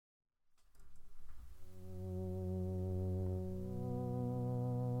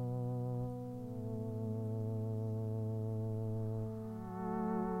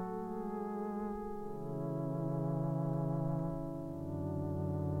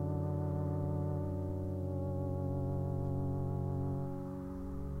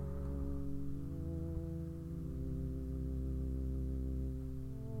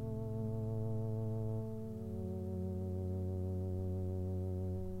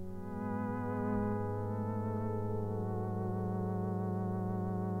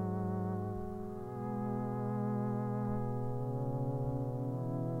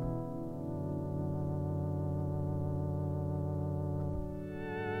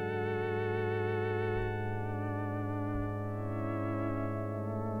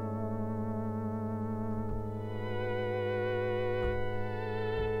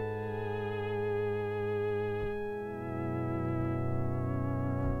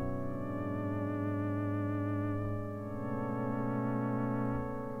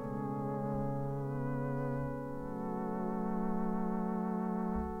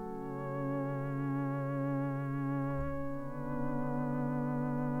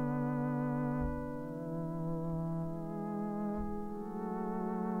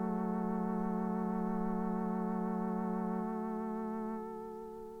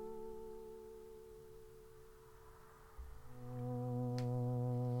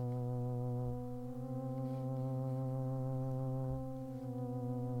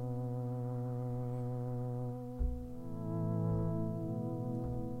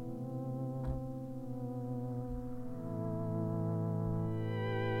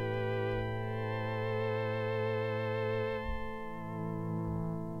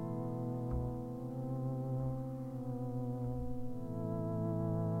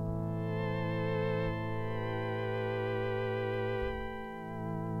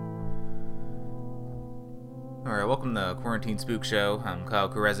Alright, welcome to Quarantine Spook Show. I'm Kyle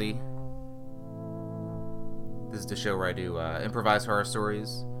Carezzi. This is the show where I do improvised horror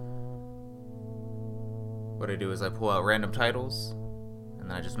stories. What I do is I pull out random titles, and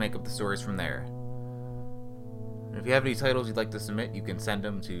then I just make up the stories from there. And if you have any titles you'd like to submit, you can send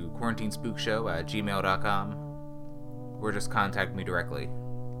them to quarantinespookshow@gmail.com, or just contact me directly.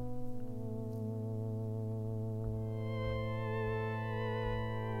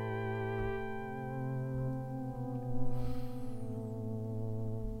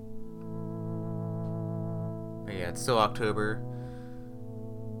 Yeah, it's still October,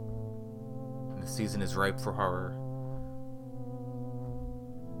 and the season is ripe for horror.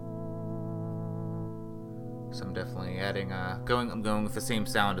 So I'm definitely adding, I'm going with the same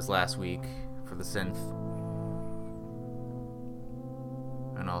sound as last week for the synth.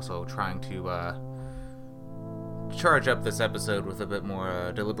 And also trying to, charge up this episode with a bit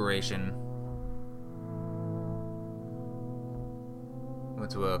more, deliberation.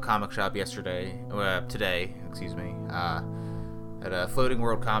 Went to a comic shop today, at Floating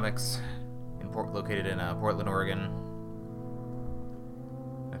World Comics, located in Portland, Oregon.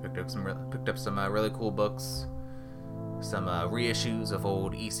 I picked up some really cool books, some reissues of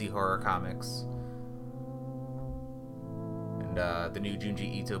old EC horror comics, and the new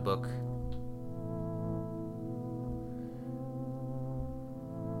Junji Ito book.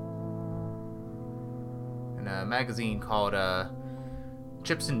 And a magazine called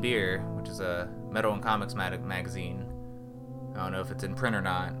Chips and Beer, which is a metal and comics magazine. I don't know if it's in print or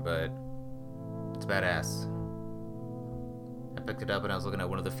not, but it's badass. I picked it up and I was looking at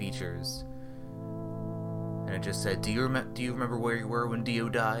one of the features, and it just said, "Do you remember where you were when Dio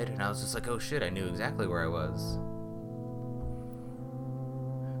died?" And I was just like, "Oh shit, I knew exactly where I was."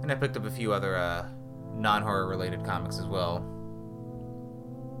 And I picked up a few other non-horror related comics as well.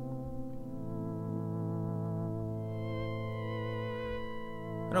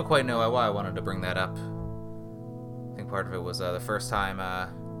 I don't quite know why I wanted to bring that up. I think part of it was the first time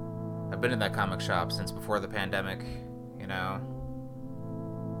I've been in that comic shop since before the pandemic, you know.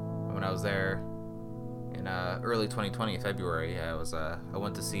 When I was there in early 2020, February, I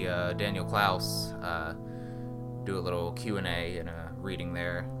went to see Daniel Klaus do a little Q&A and a reading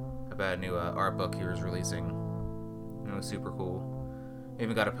there about a new art book he was releasing. It was super cool. I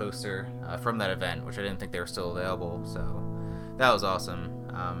even got a poster from that event, which I didn't think they were still available, so that was awesome.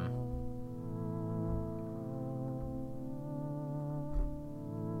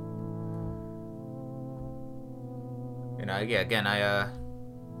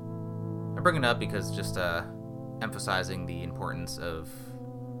 I bring it up because just emphasizing the importance of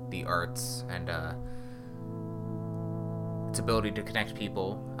the arts and its ability to connect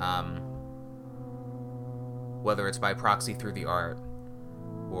people, whether it's by proxy through the art,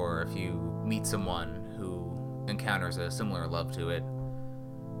 or if you meet someone who encounters a similar love to it.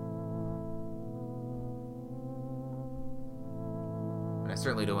 And I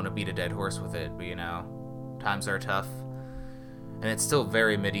certainly don't want to beat a dead horse with it, but you know, times are tough, and it's still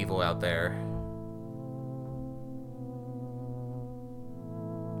very medieval out there.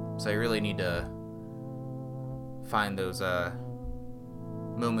 So I really need to find those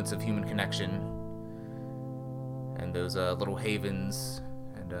moments of human connection and those little havens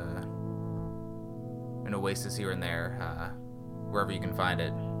and an oasis here and there, wherever you can find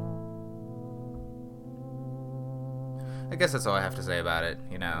it. I guess that's all I have to say about it.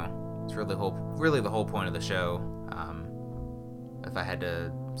 You know, it's really the whole point of the show. If I had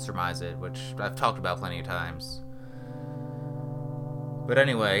to surmise it, which I've talked about plenty of times. But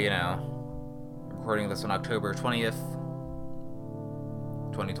anyway, you know, I'm recording this on October 20th,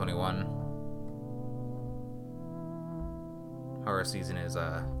 2021. Horror season is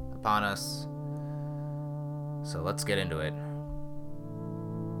upon us. So let's get into it.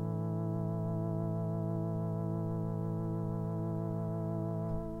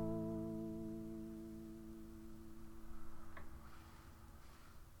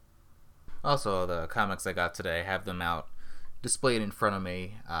 Also, the comics I got today, have them out displayed in front of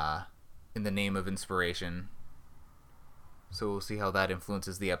me in the name of inspiration. So we'll see how that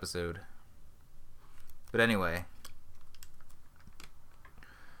influences the episode. But anyway,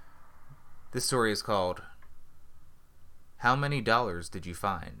 this story is called "How Many Dollars Did You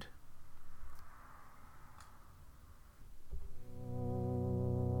Find?"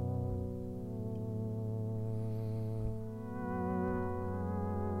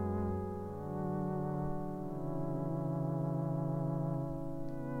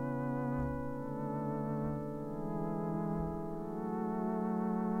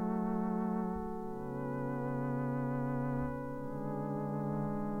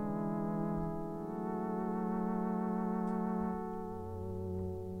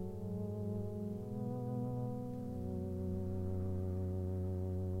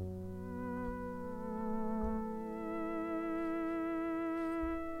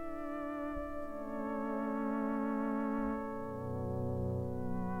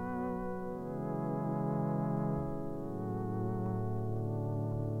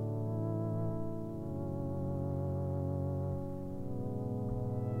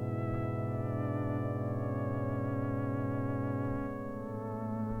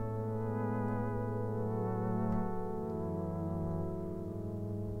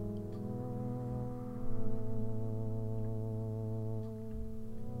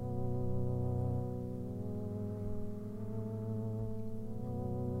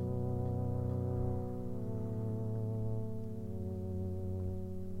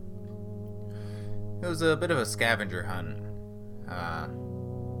 was a bit of a scavenger hunt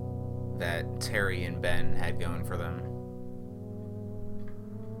that Terry and Ben had going for them.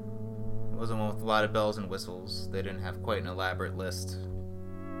 It wasn't one with a lot of bells and whistles. They didn't have quite an elaborate list.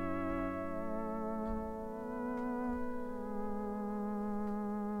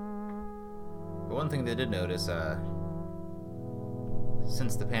 But one thing they did notice,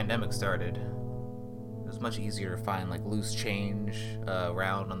 since the pandemic started, it was much easier to find like loose change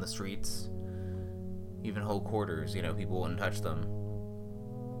around on the streets. Even whole quarters, people wouldn't touch them.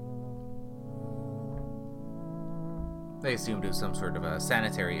 They assumed it was some sort of a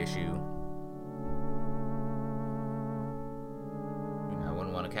sanitary issue. I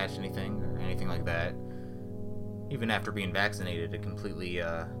wouldn't want to catch anything or anything like that. Even after being vaccinated, it completely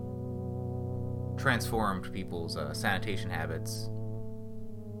transformed people's sanitation habits.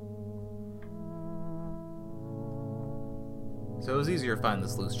 So it was easier to find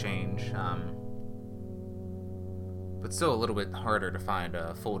this loose change, but still a little bit harder to find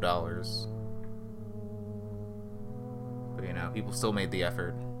full dollars. But people still made the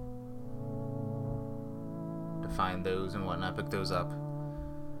effort to find those and whatnot, pick those up.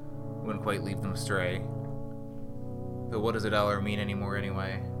 Wouldn't quite leave them astray. But what does a dollar mean anymore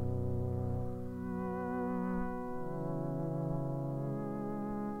anyway?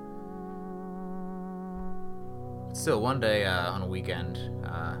 Still, one day on a weekend,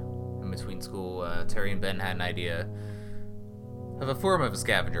 in between school, Terry and Ben had an idea of a form of a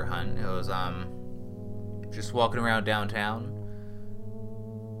scavenger hunt. It was just walking around downtown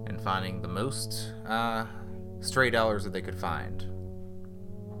and finding the most stray dollars that they could find.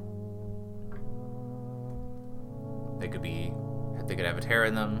 They could have a tear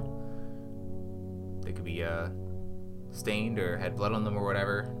in them. They could be stained or had blood on them or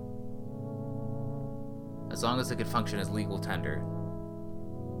whatever. As long as they could function as legal tender.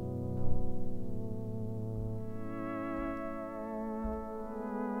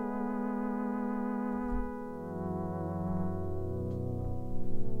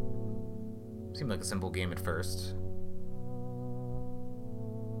 Seemed like a simple game at first.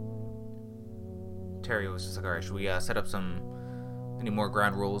 Terry was just like, alright, should we set up any more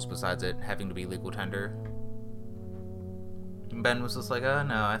ground rules besides it having to be legal tender? And Ben was just like,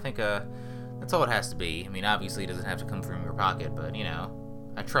 no, I think that's all it has to be. I mean, obviously it doesn't have to come from your pocket, but,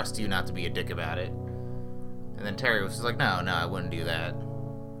 I trust you not to be a dick about it. And then Terry was just like, no, I wouldn't do that.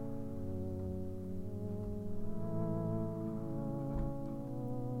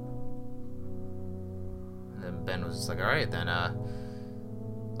 And then Ben was just like, alright, then,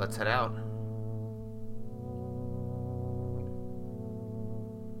 let's head out.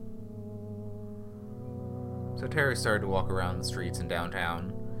 So Terry started to walk around the streets in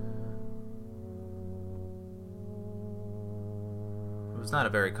downtown. It was not a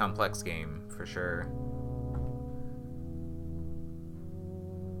very complex game, for sure.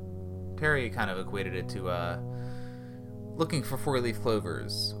 Terry kind of equated it to looking for four-leaf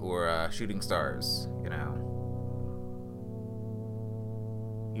clovers or shooting stars,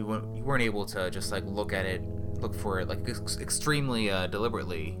 You weren't able to just look for it extremely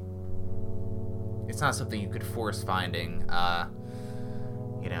deliberately. It's not something you could force finding.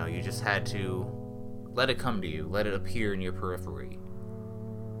 You just had to let it come to you, let it appear in your periphery.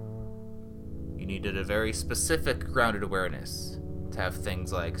 You needed a very specific grounded awareness to have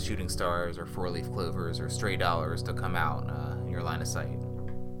things like shooting stars or four-leaf clovers or stray dollars to come out in your line of sight.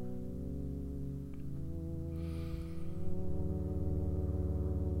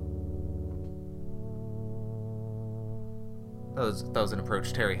 That was an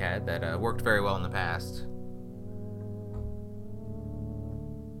approach Terry had that worked very well in the past.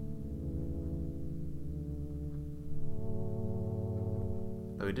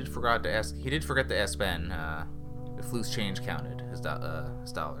 Though he did forget to ask Ben if loose change counted as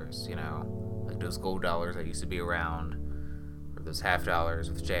dollars. Like those gold dollars that used to be around, or those half dollars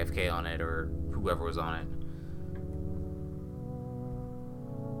with JFK on it, or whoever was on it.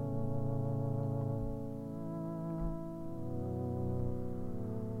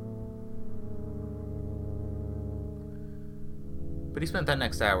 But he spent that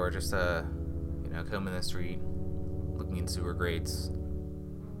next hour just, combing the street, looking in sewer grates.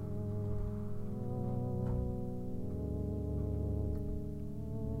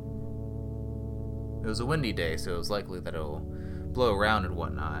 It was a windy day, so it was likely that it'll blow around and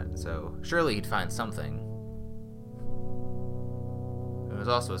whatnot, so surely he'd find something. It was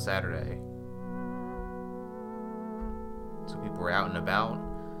also a Saturday, so people were out and about.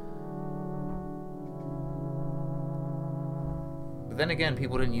 But then again,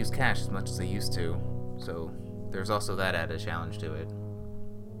 people didn't use cash as much as they used to, so there's also that added challenge to it.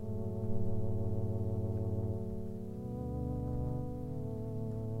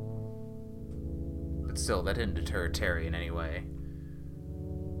 But still, that didn't deter Terry in any way.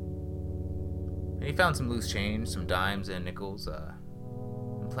 And he found some loose change, some dimes and nickels,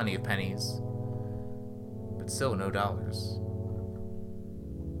 and plenty of pennies. But still, no dollars.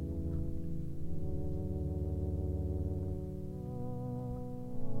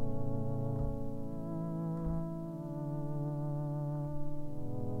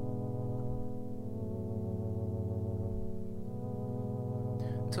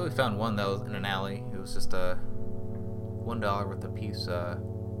 Until we found one that was in an alley. It was just a $1 with a piece.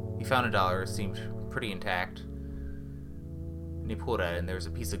 He found a dollar. It seemed pretty intact. And he pulled at it, and there was a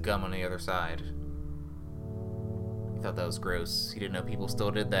piece of gum on the other side. He thought that was gross. He didn't know people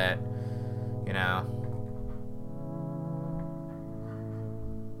still did that. You know.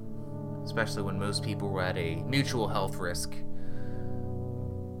 Especially when most people were at a mutual health risk.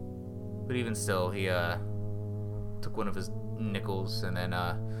 But even still, he took one of his nickels and then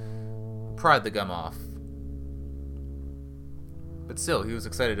pried the gum off. But still, he was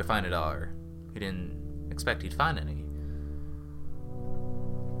excited to find a dollar. He didn't expect he'd find any.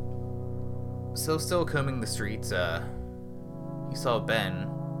 So still combing the streets, he saw Ben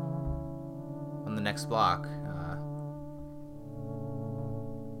on the next block,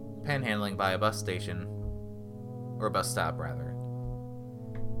 panhandling by a bus station, or a bus stop rather.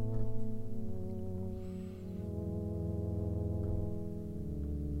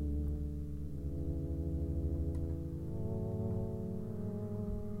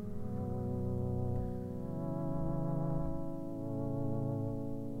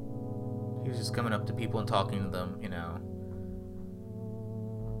 He was just coming up to people and talking to them, you know.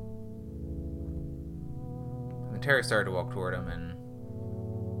 And then Terry started to walk toward him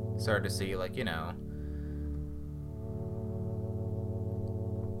and started to see, like, you know,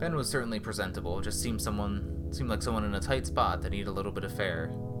 Ben was certainly presentable. It just seemed like someone in a tight spot that needed a little bit of fare.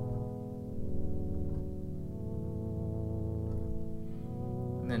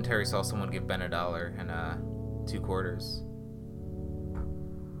 And then Terry saw someone give Ben $1 and 2 quarters.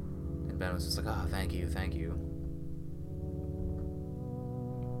 Ben was just like, oh, thank you.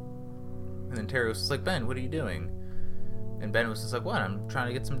 And then Terry was just like, Ben, what are you doing? And Ben was just like, what? I'm trying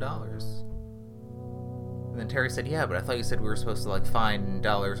to get some dollars. And then Terry said, yeah, but I thought you said we were supposed to, like, find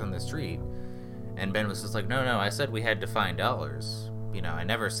dollars on the street. And Ben was just like, no, I said we had to find dollars. You know, I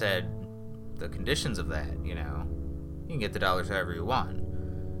never said the conditions of that, you know. You can get the dollars however you want.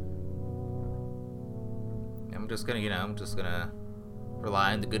 I'm just gonna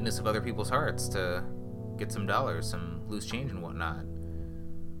rely on the goodness of other people's hearts to get some dollars, some loose change and whatnot.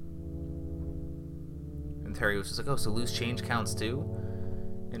 And Terry was just like, oh, so loose change counts too?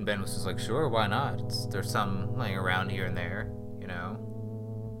 And Ben was just like, sure, why not? There's some laying around here and there, you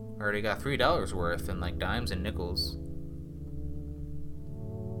know. I already got $3 worth in, like, dimes and nickels.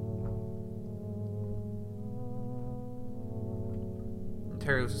 And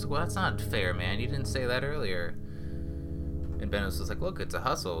Terry was just like, well, that's not fair, man. You didn't say that earlier. And Ben was just like, look, it's a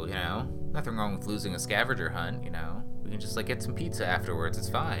hustle, you know? Nothing wrong with losing a scavenger hunt, you know? We can just, like, get some pizza afterwards, it's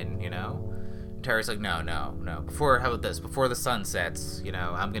fine, you know? And Terry's like, no. How about this? Before the sun sets, you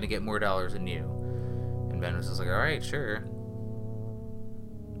know, I'm gonna get more dollars than you. And Ben was just like, alright, sure.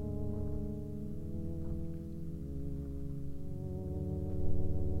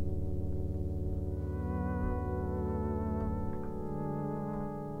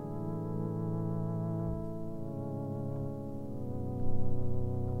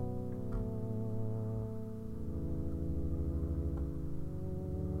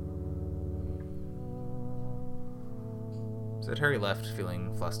 So Terry left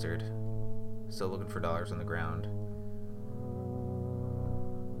feeling flustered, still looking for dollars on the ground.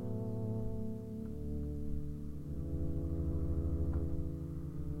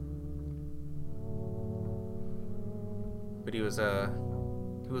 But he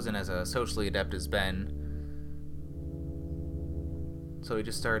wasn't as socially adept as Ben, so he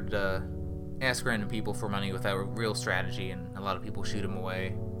just started to ask random people for money without a real strategy, and a lot of people shoot him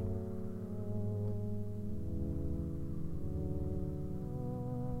away.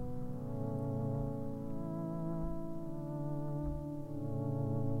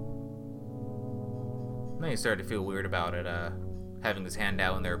 And then he started to feel weird about it, having his hand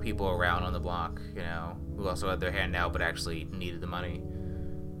out when there were people around on the block, you know, who also had their hand out but actually needed the money.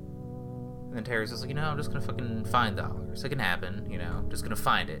 And then Terry's just like, you know, I'm just gonna fucking find dollars. It can happen, you know, I'm just gonna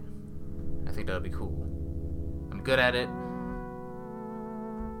find it. I think that'll be cool. I'm good at it. You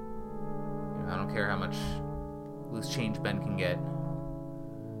know, I don't care how much loose change Ben can get.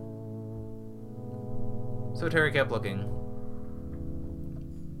 So Terry kept looking,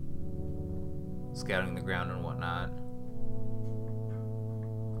 scouting the ground and whatnot.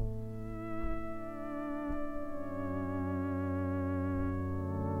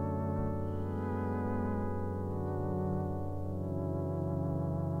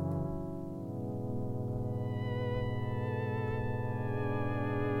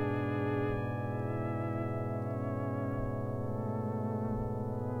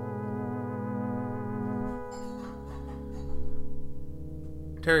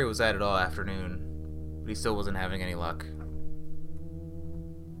 Terry was at it all afternoon, but he still wasn't having any luck.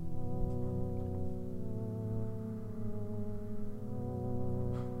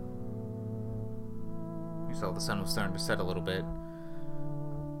 He saw the sun was starting to set a little bit.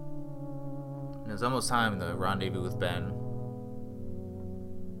 And it was almost time to rendezvous with Ben.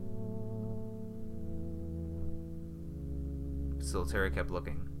 Still, Terry kept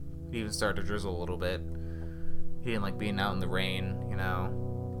looking. It even started to drizzle a little bit. He didn't like being out in the rain, you know,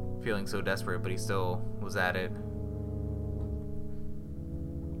 feeling so desperate, but he still was at it.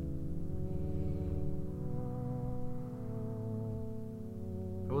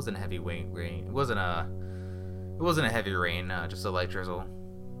 It wasn't heavy rain. It wasn't a heavy rain, just a light drizzle.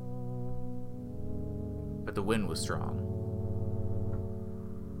 But the wind was strong.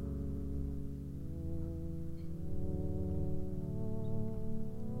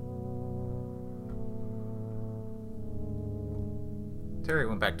 Terry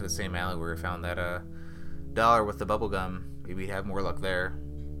went back to the same alley where he found that dollar with the bubble gum. Maybe he'd have more luck there.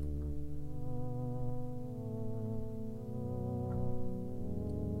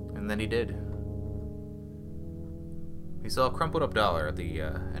 And then he did. He saw a crumpled up dollar at the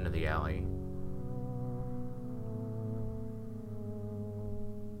end of the alley.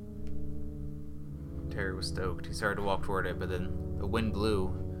 Terry was stoked. He started to walk toward it, but then the wind blew,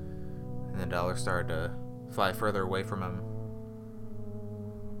 and the dollar started to fly further away from him.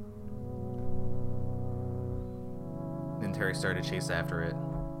 Then Terry started to chase after it.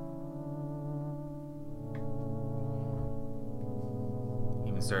 He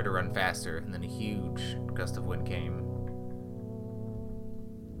even started to run faster, and then a huge gust of wind came.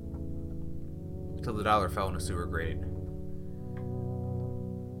 Until the dollar fell in a sewer grate.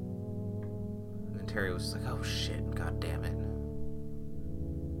 And then Terry was just like, oh shit, god damn it.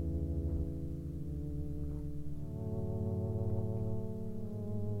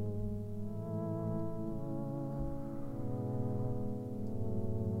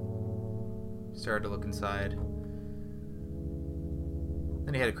 Started to look inside.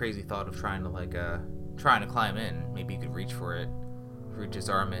 Then he had a crazy thought of trying to climb in. Maybe he could reach for it, reach his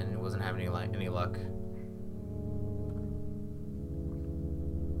arm in. He wasn't having any luck.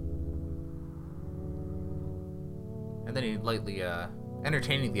 And then he lightly,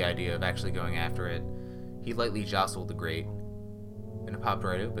 entertaining the idea of actually going after it, he lightly jostled the grate, and it popped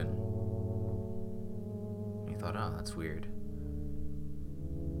right open. He thought, oh, that's weird.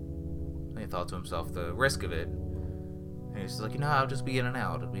 He thought to himself the risk of it, and he was just like, I'll just be in and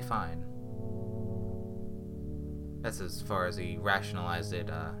out, it'll be fine. That's as far as he rationalized it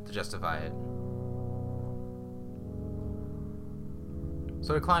to justify it.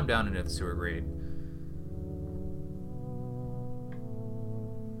 So he climbed down into the sewer grate,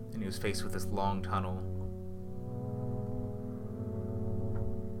 and he was faced with this long tunnel,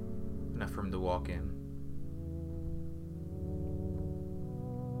 enough for him to walk in.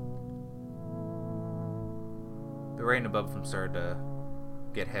 The rain above him started to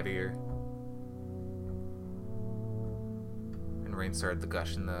get heavier, and rain started to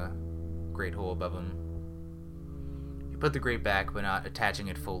gush in the grate hole above him. He put the grate back, but not attaching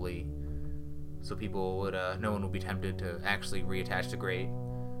it fully, so no one would be tempted to actually reattach the grate.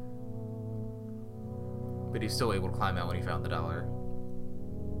 But he's still able to climb out when he found the dollar.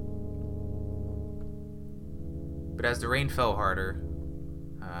 But as the rain fell harder,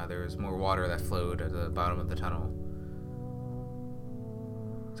 there was more water that flowed at the bottom of the tunnel.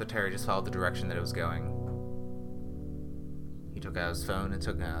 So Terry just followed the direction that it was going. He took out his phone and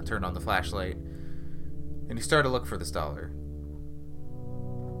turned on the flashlight, and he started to look for this dollar.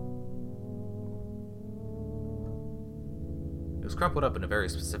 It was crumpled up in a very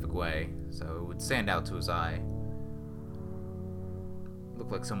specific way, so it would stand out to his eye. It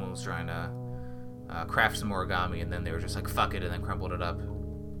looked like someone was trying to craft some origami, and then they were just like, fuck it, and then crumpled it up.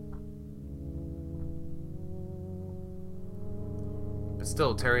 But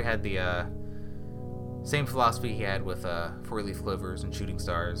still, Terry had the same philosophy he had with four-leaf clovers and shooting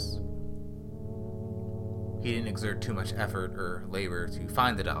stars. He didn't exert too much effort or labor to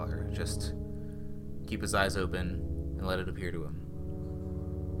find the dollar, just keep his eyes open and let it appear to him.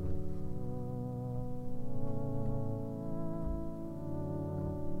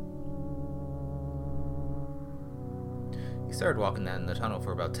 He started walking down the tunnel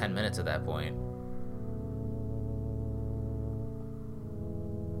for about 10 minutes at that point.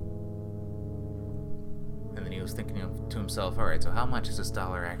 And then he was thinking to himself, alright, so how much is this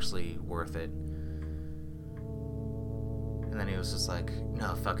dollar actually worth it? And then he was just like,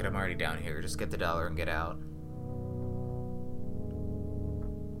 no, fuck it, I'm already down here. Just get the dollar and get out.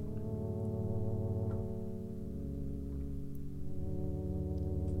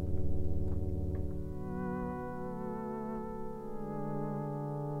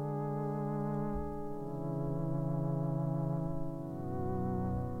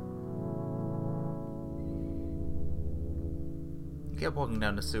 kept walking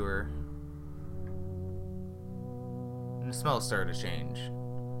down the sewer, and the smell started to change.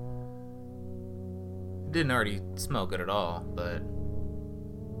 It didn't already smell good at all, but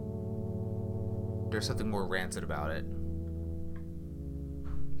there's something more rancid about it.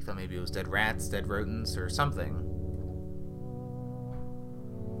 He thought maybe it was dead rats, dead rodents, or something.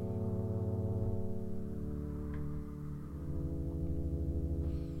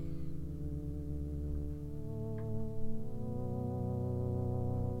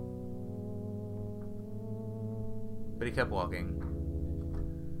 But he kept walking.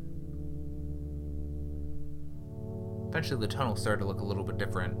 Eventually the tunnel started to look a little bit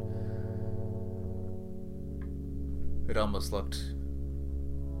different. It almost looked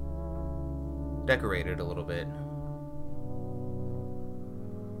decorated a little bit.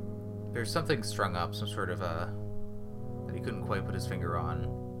 There's something strung up, some sort of that he couldn't quite put his finger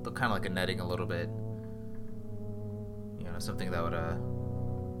on. Looked kind of like a netting a little bit. You know, something that would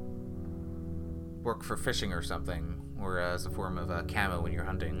work for fishing or something, or as a form of camo when you're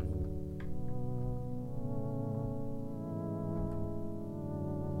hunting.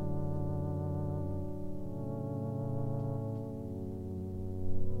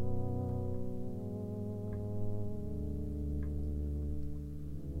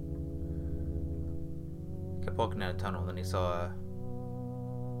 Kept walking down a tunnel, and then he saw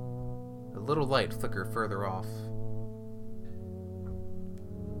a little light flicker further off.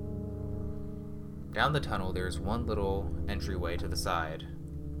 Down the tunnel, there's one little entryway to the side.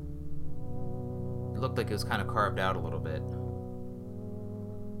 It looked like it was kind of carved out a little bit.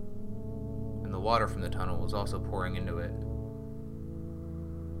 And the water from the tunnel was also pouring into it.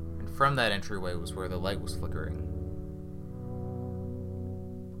 And from that entryway was where the light was flickering.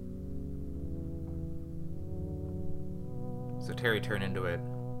 So Terry turned into it.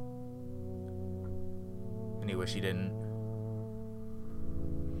 And he wished he didn't.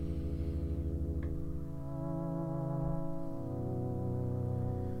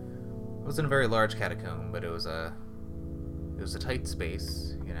 It wasn't a very large catacomb, but it was a tight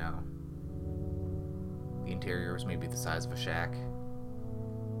space, you know. The interior was maybe the size of a shack.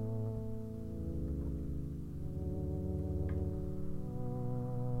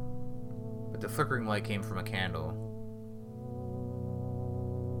 But the flickering light came from a candle.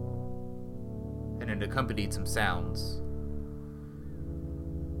 And it accompanied some sounds.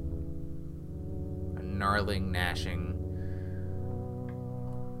 A gnarling, gnashing,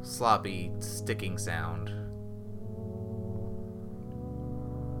 sloppy, sticking sound.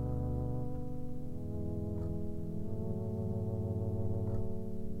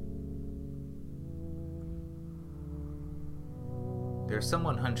 There's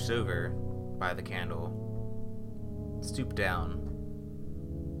someone hunched over by the candle, stooped down,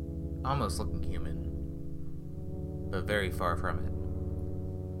 almost looking human, but very far from it.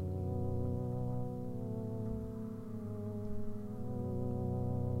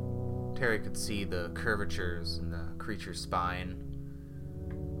 Terry could see the curvatures in the creature's spine,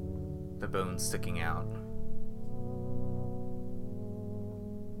 the bones sticking out.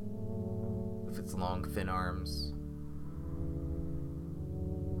 With its long, thin arms.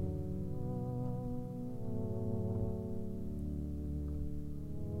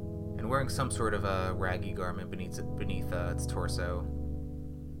 And wearing some sort of a raggy garment beneath its torso.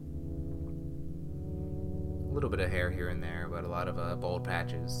 A little bit of hair here and there, but a lot of bald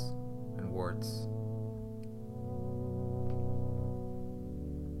patches and warts.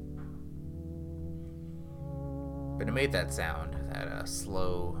 But it made that sound, that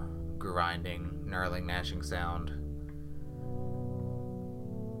slow, grinding, gnarling, gnashing sound.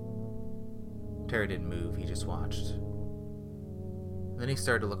 Terry didn't move, he just watched. Then he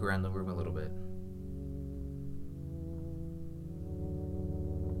started to look around the room a little bit.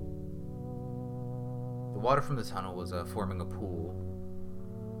 The water from the tunnel was forming a pool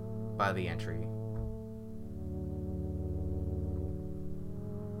by the entry.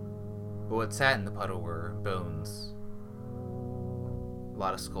 But what sat in the puddle were bones. A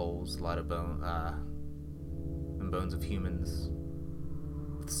lot of skulls, a lot of and bones of humans.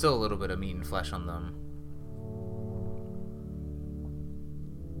 With still a little bit of meat and flesh on them.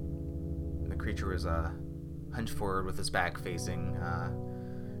 And the creature was hunched forward with his back facing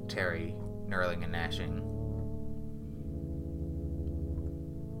Terry, gnarling and gnashing.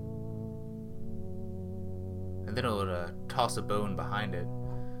 And then it would toss a bone behind it,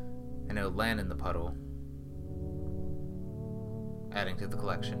 and it would land in the puddle, adding to the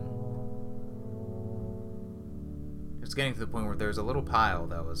collection. It was getting to the point where there was a little pile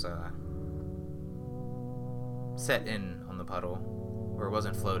that was set in on the puddle, where it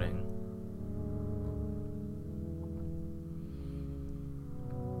wasn't floating.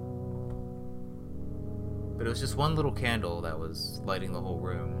 But it was just one little candle that was lighting the whole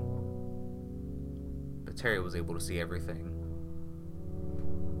room. But Terry was able to see everything.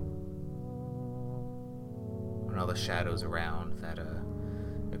 And all the shadows around that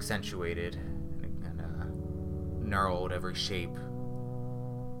accentuated and gnarled every shape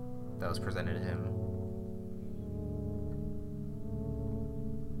that was presented to him.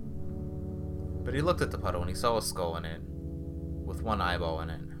 But he looked at the puddle and he saw a skull in it, with one eyeball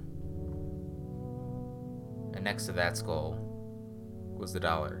in it. And next to that skull was the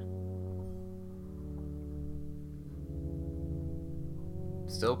dollar.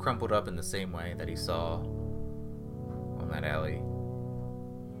 Still crumpled up in the same way that he saw on that alley.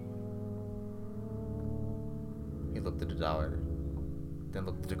 He looked at the dollar, then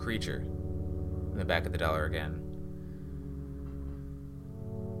looked at the creature, and then back at the dollar again.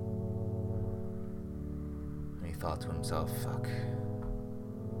 And he thought to himself, fuck.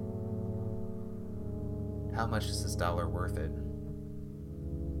 How much is this dollar worth it?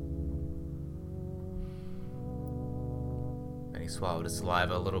 Then he swallowed his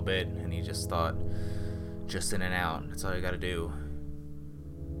saliva a little bit, and he just thought, just in and out, that's all you gotta do.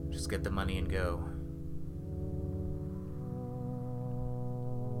 Just get the money and go.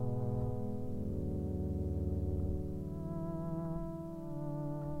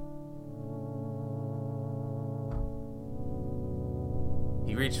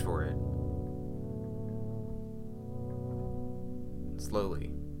 He reached for it.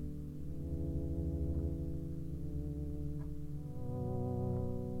 Slowly.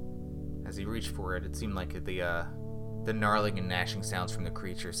 As he reached for it, it seemed like the gnarling and gnashing sounds from the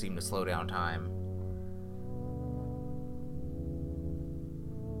creature seemed to slow down time.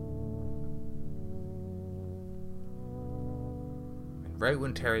 And right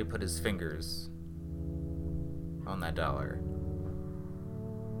when Terry put his fingers on that dollar,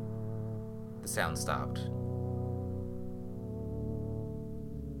 the sound stopped.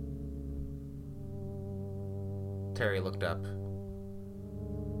 Terry looked up,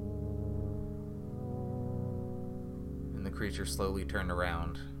 and the creature slowly turned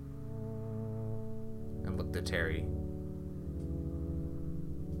around and looked at Terry.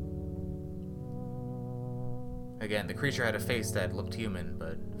 Again, the creature had a face that looked human,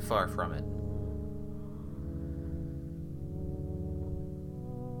 but far from it.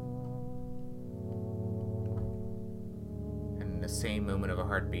 And in the same moment of a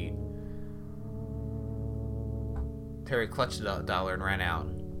heartbeat, Terry clutched the dollar and ran out.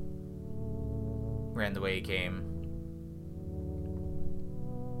 Ran the way he came.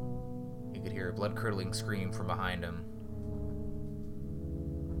 He could hear a blood-curdling scream from behind him.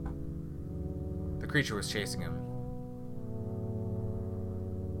 The creature was chasing him.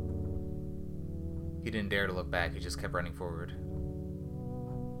 He didn't dare to look back, he just kept running forward.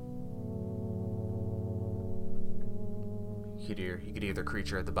 He could hear the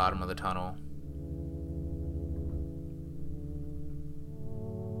creature at the bottom of the tunnel.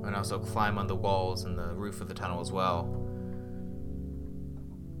 And also climb on the walls and the roof of the tunnel as well.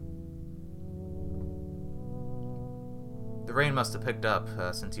 The rain must have picked up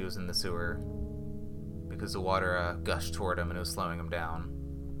since he was in the sewer, because the water gushed toward him and it was slowing him down.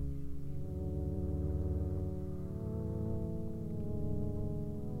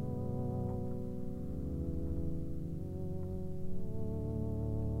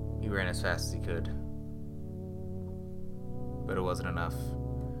 He ran as fast as he could, but it wasn't enough.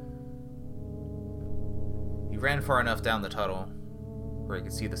 He ran far enough down the tunnel where he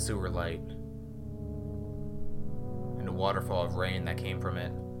could see the sewer light and a waterfall of rain that came from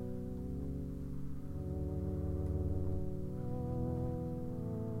it.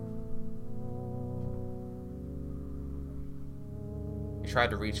 He tried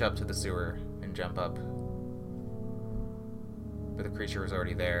to reach up to the sewer and jump up, but the creature was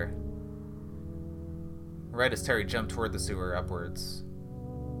already there. Right as Terry jumped toward the sewer upwards,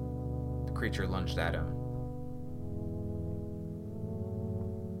 the creature lunged at him.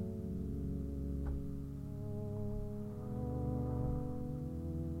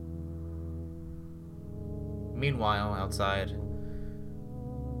 Meanwhile, outside,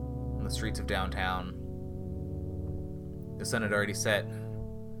 on the streets of downtown, the sun had already set.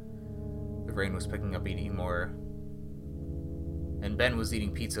 The rain was picking up even more, and Ben was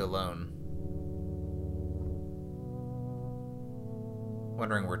eating pizza alone,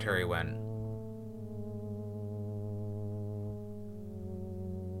 wondering where Terry went.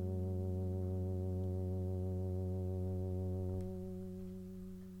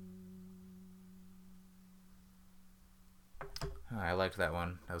 I liked that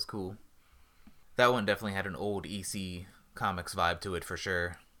one. That was cool. That one definitely had an old EC Comics vibe to it for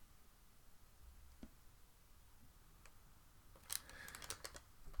sure.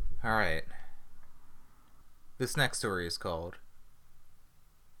 Alright. This next story is called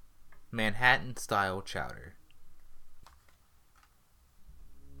Manhattan Style Chowder.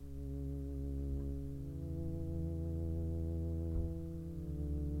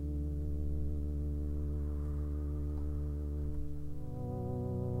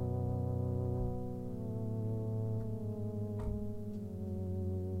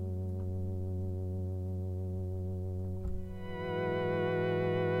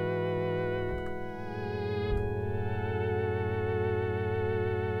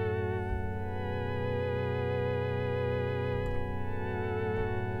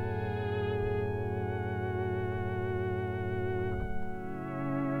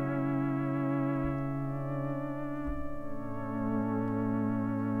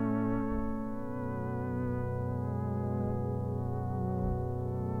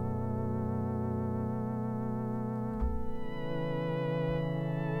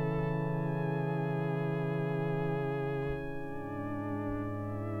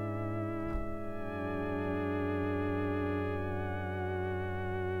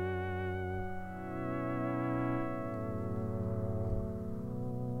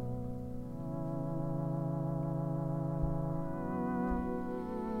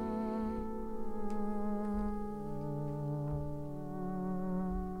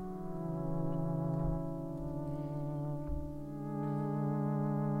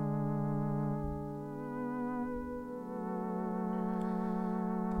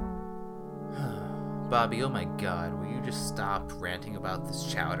 Bobby, oh my god, will you just stop ranting about this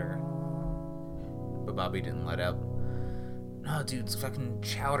chowder? But Bobby didn't let up. No, dude, it's fucking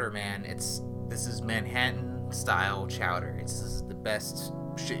chowder, man. This is Manhattan style chowder. This is the best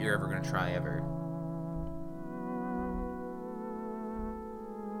shit you're ever gonna try ever.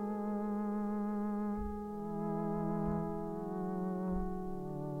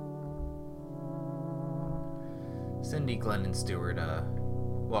 Cindy, Glenn, and Stewart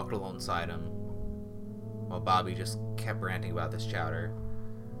walked alongside him while Bobby just kept ranting about this chowder.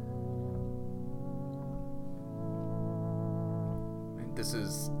 This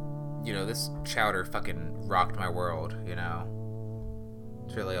is, this chowder fucking rocked my world,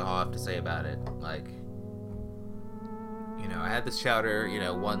 It's really all I have to say about it. Like, I had this chowder,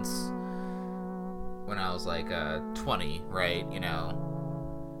 once when I was like 20, right? When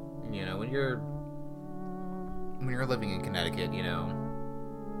you're living in Connecticut,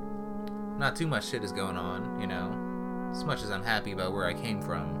 not too much shit is going on, as much as I'm happy about where I came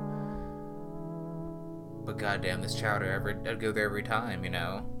from. But goddamn, this chowder, I'd go there every time, It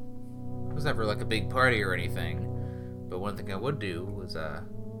was never like a big party or anything. But one thing I would do was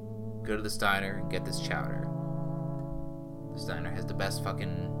go to this diner and get this chowder. This diner has the best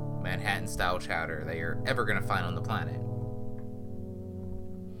fucking Manhattan style chowder that you're ever gonna find on the planet.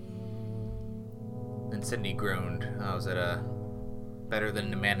 And Cindy groaned. Oh, is it better than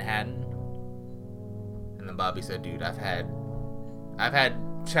the Manhattan? And then Bobby said, dude, I've had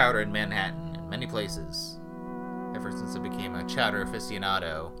chowder in Manhattan in many places ever since I became a chowder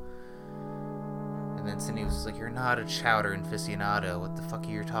aficionado. And then Cindy was like, you're not a chowder aficionado. What the fuck are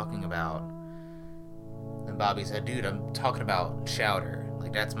you talking about? And Bobby said, dude, I'm talking about chowder.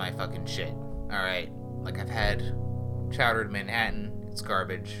 Like, that's my fucking shit. Alright? Like, I've had chowder in Manhattan. It's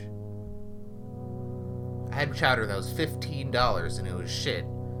garbage. I had chowder that was $15 and it was shit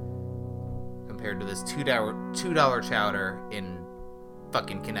compared to this $2 chowder in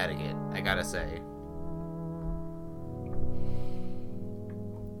fucking Connecticut, I gotta say.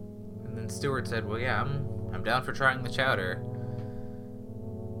 And then Stewart said, well, yeah, I'm down for trying the chowder.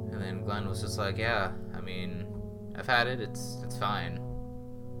 And then Glenn was just like, yeah, I mean, I've had it, it's fine.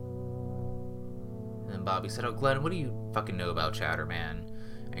 And then Bobby said, oh, Glenn, what do you fucking know about chowder, man?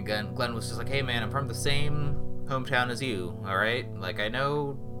 And Glenn was just like, hey, man, I'm from the same hometown as you, alright? Like, I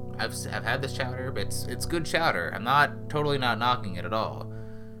know I've had this chowder, but it's good chowder. I'm totally not knocking it at all.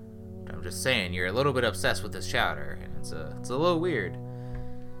 But I'm just saying, you're a little bit obsessed with this chowder, and it's a little weird.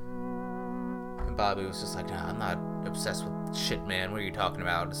 And Bobby was just like, nah, I'm not obsessed with shit, man. What are you talking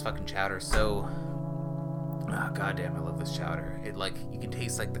about? This fucking chowder is so... Oh, goddamn, I love this chowder. It, like, you can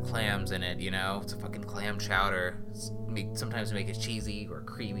taste, like, the clams in it, It's a fucking clam chowder. Sometimes make it cheesy or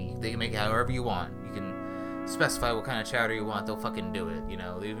creamy. They can make it however you want. You can specify what kind of chowder you want, they'll fucking do it,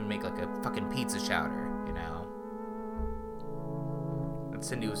 They even make, like, a fucking pizza chowder, And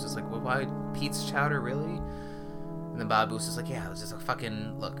Cindy was just like, well, why pizza chowder, really? And then Bobby was just like, yeah, it was just a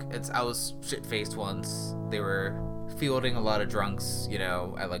fucking... Look, I was shit-faced once. They were fielding a lot of drunks,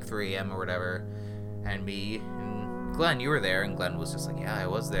 at, like, 3 a.m. or whatever. And me and Glenn, you were there, and Glenn was just like, yeah, I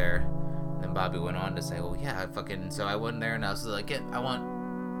was there. And then Bobby went on to say, well, yeah, so I went there, and I was like, I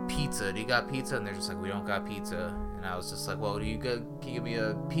want pizza. Do you got pizza? And they're just like, we don't got pizza. And I was just like, well, can you give me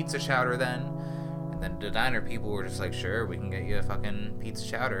a pizza chowder then? And then the diner people were just like, sure, we can get you a fucking pizza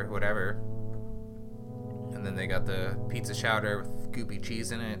chowder, whatever. And then they got the pizza chowder with goopy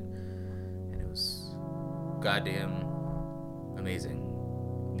cheese in it. And it was goddamn amazing.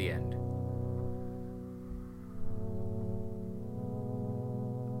 The end.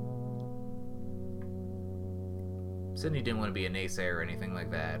 Cindy didn't want to be a naysayer or anything like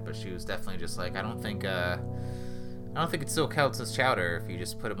that, but she was definitely just like, I don't think it still counts as chowder if you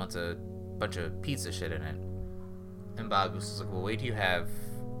just put a bunch of pizza shit in it. And Bob was just like, well, wait till you have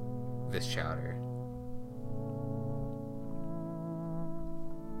this chowder.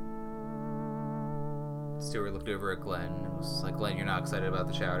 Stuart looked over at Glenn and was like, Glenn, you're not excited about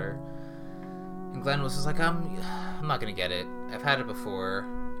the chowder? And Glenn was just like, I'm not gonna get it. I've had it before,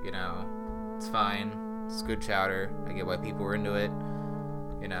 you know, it's fine. It's good chowder. I get why people are into it,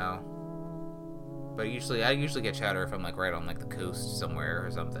 you know. But I usually get chowder if I'm like right on like the coast somewhere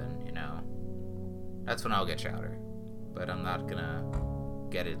or something, you know. That's when I'll get chowder. But I'm not gonna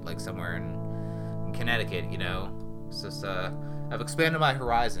get it like somewhere in Connecticut, you know. It's just I've expanded my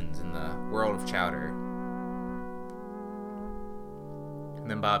horizons in the world of chowder. And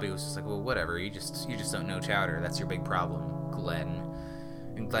then Bobby was just like, well, whatever. You just don't know chowder. That's your big problem, Glenn.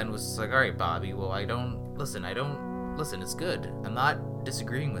 And Glenn was just like, alright, Bobby, well, listen, it's good. I'm not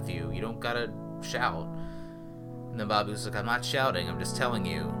disagreeing with you. You don't gotta shout. And then Bobby was like, I'm not shouting, I'm just telling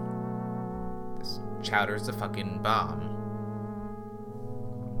you. This chowder's a fucking bomb.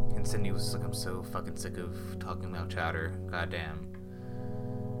 And Cindy was like, I'm so fucking sick of talking about chowder. Goddamn.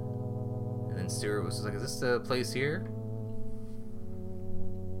 And then Stuart was like, is this the place here?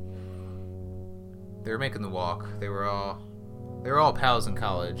 They were making the walk. They were all pals in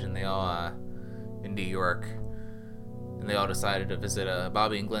college, and they all in New York, and they all decided to visit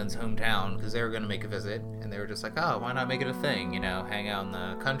Bobby and Glenn's hometown because they were going to make a visit, and they were just like, oh, why not make it a thing, you know, hang out in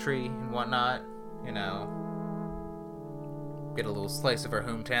the country and whatnot, you know, get a little slice of our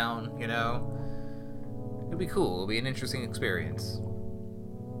hometown, you know. It'd be cool. It'll be an interesting experience.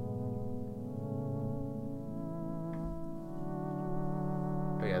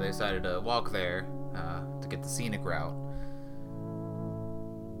 But yeah, they decided to walk there to get the scenic route.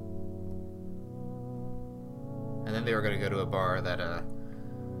 And then they were going to go to a bar that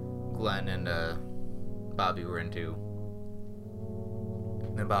Glenn and Bobby were into.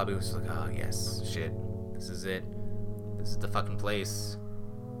 And then Bobby was like, oh yes, shit, this is it. This is the fucking place.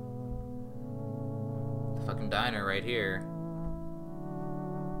 The fucking diner right here.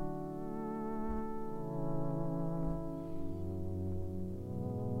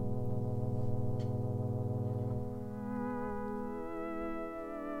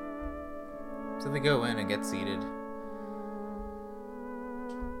 So they go in and get seated.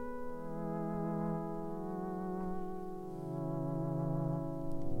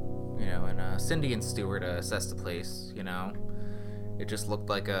 You know, and Cindy and Stuart assessed the place, you know. It just looked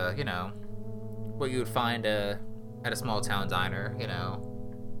like a, you know, what you would find at a small town diner, you know.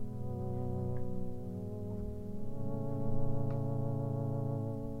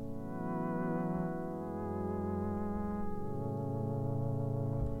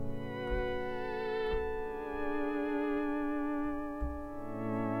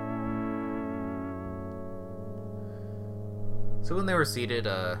 So when they were seated,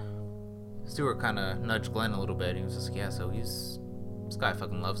 Stuart kind of nudged Glenn a little bit. He was just like, yeah, so this guy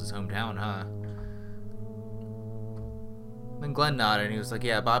fucking loves his hometown, huh? Then Glenn nodded and he was like,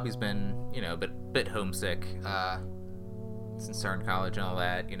 yeah, Bobby's been, you know, a bit homesick since starting college and all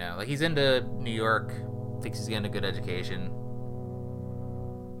that, you know. Like, he's into New York, thinks he's getting a good education.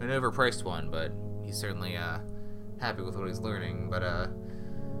 An overpriced one, but he's certainly happy with what he's learning. But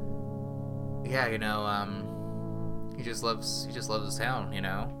yeah, you know, he just loves his town, you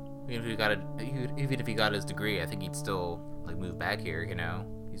know. Even if he got his degree, I think he'd still like move back here, you know.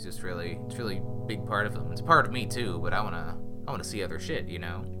 It's really a big part of him. It's a part of me too, but I wanna see other shit, you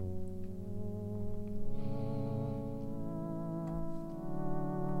know.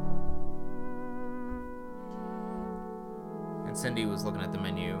 And Cindy was looking at the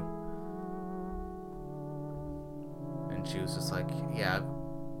menu, and she was just like, yeah,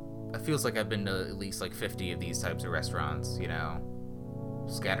 it feels like I've been to at least like 50 of these types of restaurants, you know,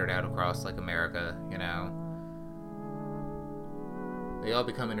 scattered out across like America, you know. They all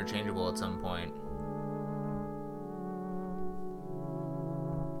become interchangeable at some point.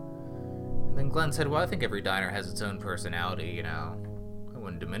 And then Glenn said, well, I think every diner has its own personality, you know. I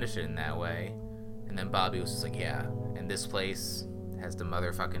wouldn't diminish it in that way. And then Bobby was just like, yeah, and this place has the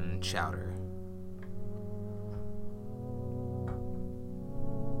motherfucking chowder.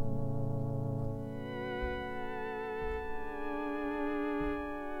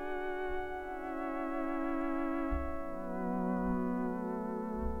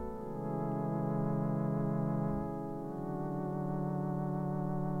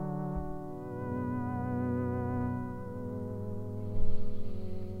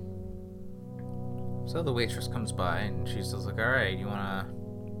 So the waitress comes by and she's just like, alright, you wanna...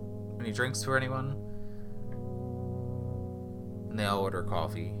 any drinks for anyone? And they all order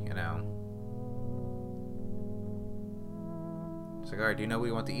coffee, you know. She's like, alright, do you know what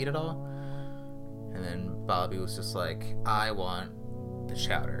you want to eat at all? And then Bobby was just like, I want the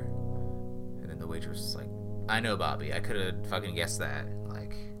chowder. And then the waitress was like, I know, Bobby, I could've fucking guessed that.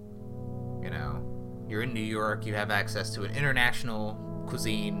 Like, you know, you're in New York, you have access to an international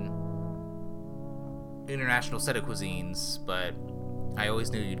set of cuisines, but I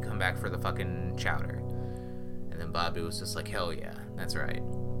always knew you'd come back for the fucking chowder. And then Bobby was just like, hell yeah, that's right.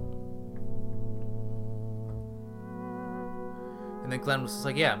 And then Glenn was just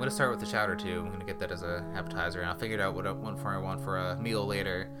like, yeah, I'm gonna start with the chowder too. I'm gonna get that as a appetizer, and I'll figure out what I want for a meal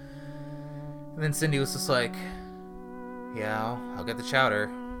later. And then Cindy was just like, yeah, I'll get the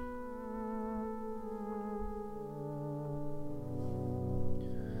chowder.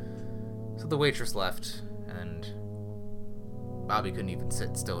 So the waitress left, and Bobby couldn't even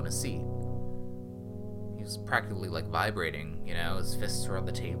sit still in his seat. He was practically like vibrating, you know, his fists were on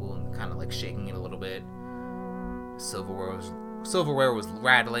the table and kind of like shaking it a little bit. Silverware was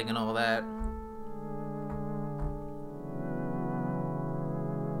rattling and all that.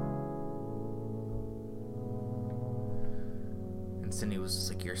 And Cindy was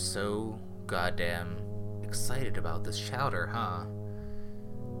just like, you're so goddamn excited about this chowder, huh?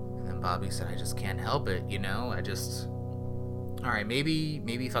 And then Bobby said, I just can't help it, you know? Alright,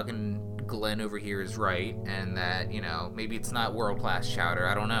 maybe fucking Glenn over here is right, and that, you know, maybe it's not world-class chowder,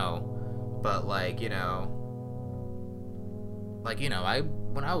 I don't know. But, like, you know,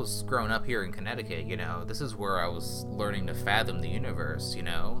 when I was growing up here in Connecticut, you know, this is where I was learning to fathom the universe, you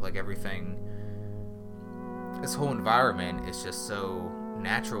know? Like, everything, this whole environment is just so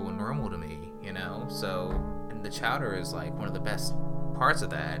natural and normal to me, you know? So, and the chowder is, like, one of the best parts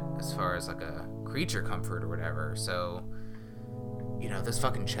of that, as far as, like, a creature comfort or whatever. So, you know, this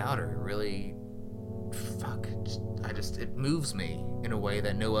fucking chowder really, it moves me in a way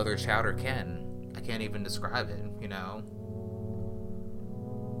that no other chowder can. I can't even describe it, you know?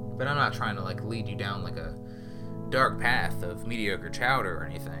 But I'm not trying to, like, lead you down, like, a dark path of mediocre chowder or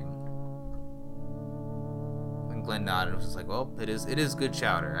anything. And Glenn nodded and was just like, well, it is good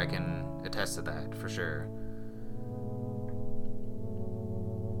chowder. I can attest to that, for sure.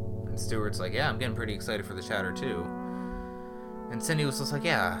 And Stuart's like, yeah, I'm getting pretty excited for the chowder, too. And Cindy was just like,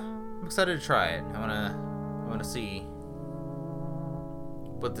 yeah, I'm excited to try it. I wanna see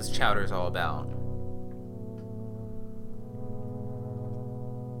what this chowder is all about.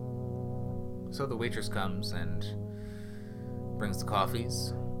 So the waitress comes and brings the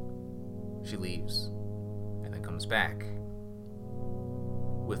coffees. She leaves, and then comes back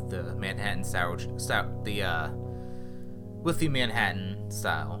with the Manhattan with the Manhattan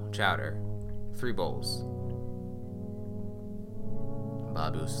style chowder, 3 bowls. And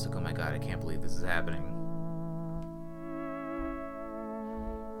Bobby was just like, oh my god, I can't believe this is happening.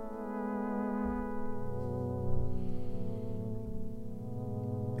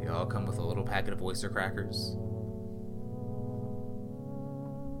 They all come with a little packet of oyster crackers.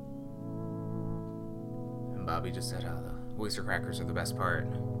 And Bobby just said, oh, the oyster crackers are the best part.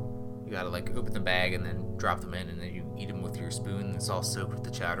 You gotta, like, open the bag and then drop them in, and then you eat them with your spoon. It's all soaked with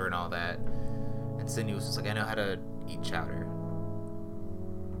the chowder and all that. And Cindy was just like, I know how to eat chowder.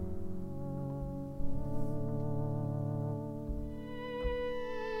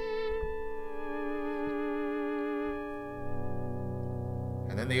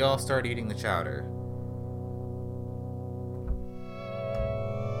 And then they all start eating the chowder.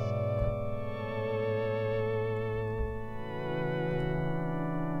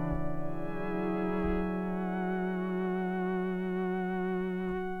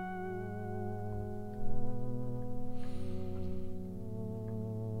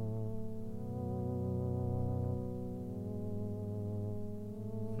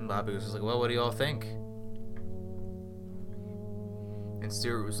 And Bobby was just like, well, what do you all think? And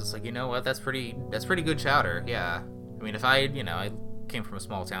Stuart was just like, you know what, that's pretty good chowder, yeah. I mean, if I came from a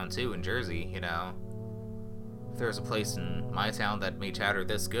small town too, in Jersey, you know. If there was a place in my town that made chowder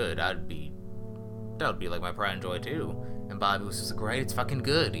this good, that would be like my pride and joy too. And Bobby was just like, right, it's fucking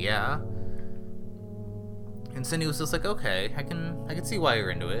good, yeah. And Cindy was just like, okay, I can see why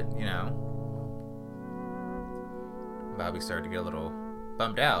you're into it, you know. Bobby started to get a little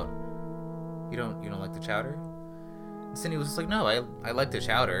bummed out. You don't like the chowder? And Cindy was just like, no, I like the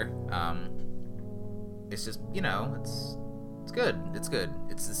chowder. It's just, you know, it's good. It's good.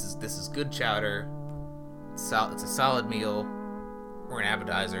 This is good chowder. It's a solid meal or an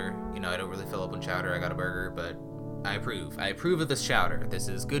appetizer. You know, I don't really fill up on chowder. I got a burger, but I approve. I approve of this chowder. This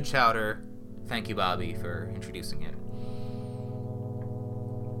is good chowder. Thank you, Bobby, for introducing it.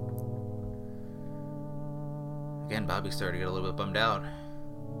 Again, Bobby started to get a little bit bummed out.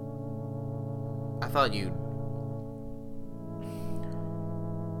 I thought you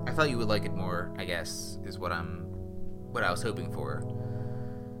would like it more, I guess, is what I was hoping for.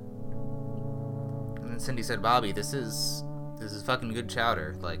 And then Cindy said, Bobby, this is fucking good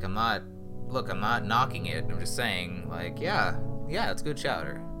chowder. Like, I'm not knocking it. I'm just saying, like, yeah, it's good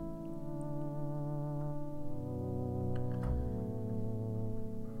chowder.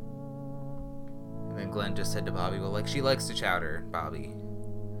 And then Glenn just said to Bobby, well, like, she likes the chowder, Bobby.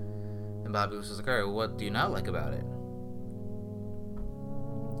 And Bobby was just like, alright, well, what do you not like about it?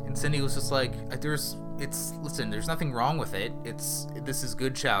 And Cindy was just like, listen, there's nothing wrong with it. This is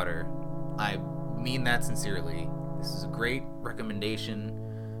good chowder. I mean that sincerely. This is a great recommendation.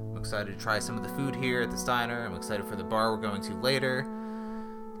 I'm excited to try some of the food here at the diner. I'm excited for the bar we're going to later.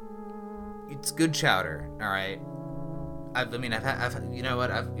 It's good chowder, alright? I've you know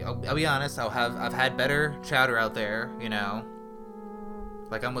what? I'll be honest. I've had better chowder out there, you know.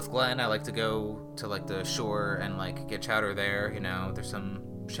 Like, I'm with Glenn. I like to go to, like, the shore and, like, get chowder there, you know. There's some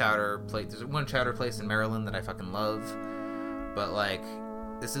chowder place. There's one chowder place in Maryland that I fucking love. But, like,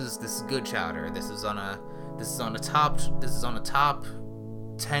 this is good chowder. This is on a top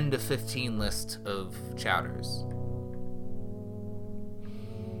 10 to 15 list of chowders.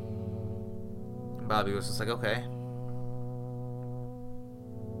 And Bobby was just like, okay.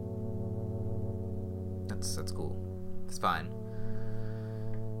 That's cool. It's fine.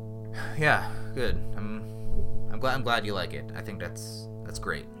 Yeah, good. I'm glad you like it. I think that's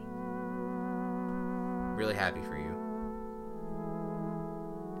great. Really happy for you.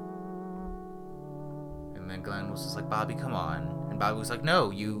 And then Glenn was just like, Bobby, come on. And Bobby was like, no,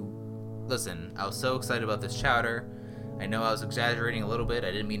 listen, I was so excited about this chowder. I know I was exaggerating a little bit.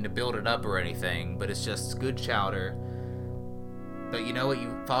 I didn't mean to build it up or anything, but it's just good chowder. But you know what?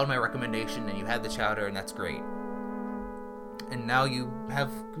 You followed my recommendation and you had the chowder, and that's great. And now you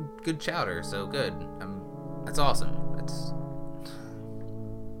have good chowder, so good. That's awesome. That's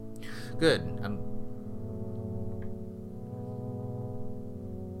good. And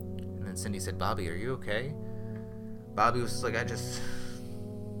then Cindy said, Bobby, are you okay? Bobby was just like, I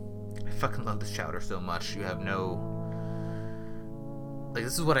fucking love this chowder so much. You have no... Like,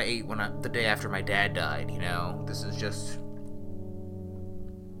 this is what I ate the day after my dad died, you know? This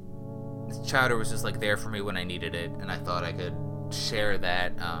chowder was just, like, there for me when I needed it, and I thought I could share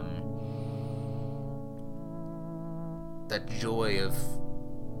that, that joy of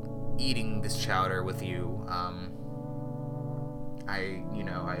eating this chowder with you.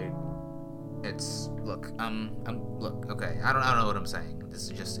 Look, okay, I don't know what I'm saying. This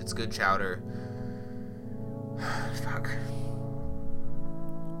is just, it's good chowder. Fuck.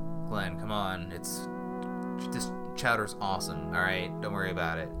 Glenn, come on, this chowder's awesome, alright? Don't worry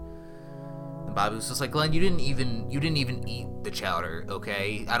about it. And Bobby was just like, Glenn, you didn't even eat the chowder,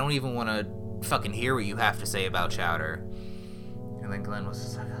 okay? I don't even want to fucking hear what you have to say about chowder. And then Glenn was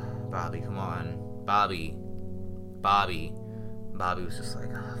just like, Bobby, come on. Bobby. Bobby was just like,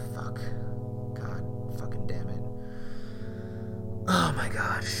 oh, fuck. God fucking damn it. Oh my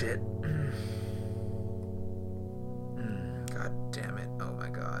god, shit. God damn it. Oh my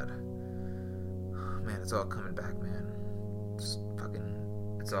god. Man, it's all coming back, man. It's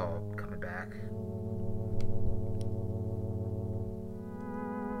all coming back.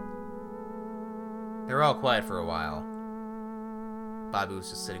 They were all quiet for a while. Bobby was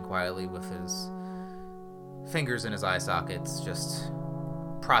just sitting quietly with his fingers in his eye sockets, just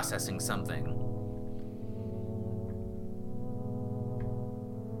processing something.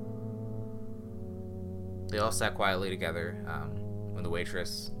 They all sat quietly together when the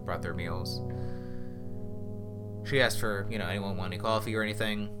waitress brought their meals. She asked for, anyone want any coffee or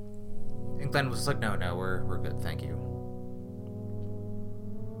anything? And Glenn was just like, no, we're good, thank you.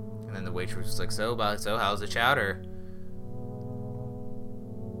 And then the waitress was like, so how's the chowder?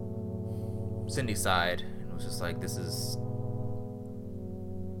 Cindy sighed and was just like, this is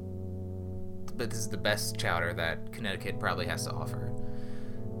the best chowder that Connecticut probably has to offer.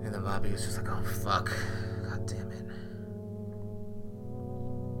 And then Bobby was just like, oh fuck, god damn it.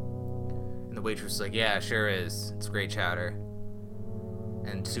 And the waitress was like, yeah, sure is. It's great chowder.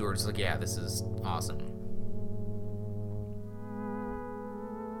 And Seward was like, yeah, this is awesome.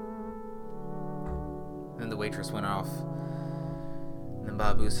 Then the waitress went off. And then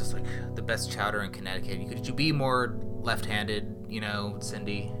Bobby was just like, the best chowder in Connecticut. Could you be more left-handed,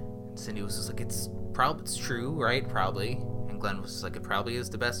 Cindy? And Cindy was just like, it's true, right? Probably. And Glenn was just like, it probably is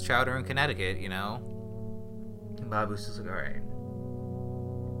the best chowder in Connecticut, And Bobby was just like, alright.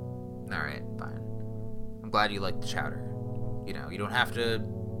 Alright, fine. I'm glad you liked the chowder. You know, you don't have to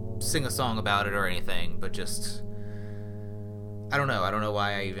sing a song about it or anything, but just... I don't know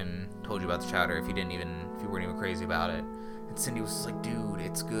why I even told you about the chowder if you weren't even crazy about it. And Cindy was just like, dude,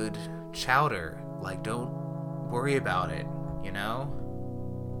 it's good chowder. Like, don't worry about it, you know?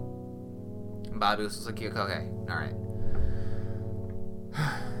 And Bobby was just like, okay, alright.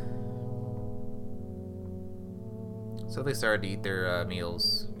 So they started to eat their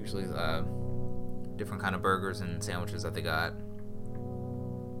meals, usually different kind of burgers and sandwiches that they got.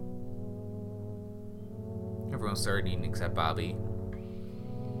 Everyone started eating except Bobby.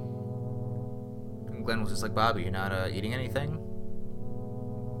 And Glenn was just like, Bobby, you're not eating anything?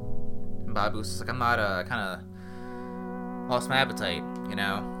 And Bobby was just like, I'm not, I kind of lost my appetite, you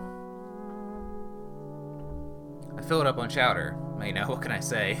know? I filled up on chowder. You know, what can I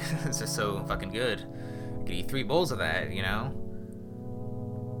say? It's just so fucking good. I could eat 3 bowls of that, you know?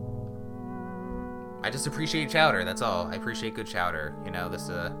 I just appreciate chowder, that's all. I appreciate good chowder. You know, this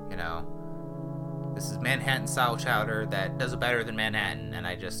is Manhattan-style chowder that does it better than Manhattan, and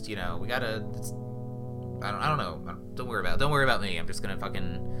I just, you know, we gotta... I don't know. Don't worry about me. I'm just gonna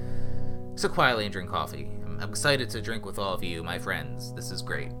fucking sit quietly and drink coffee. I'm excited to drink with all of you, my friends. This is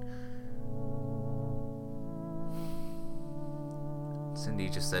great. Cindy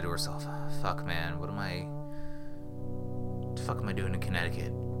just said to herself, fuck, man, what the fuck am I doing in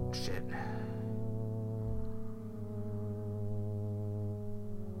Connecticut? Shit.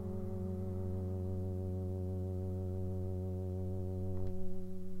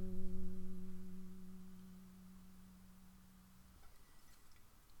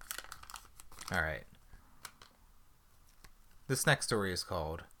 Alright. This next story is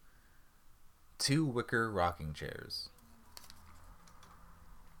called 2 Wicker Rocking Chairs.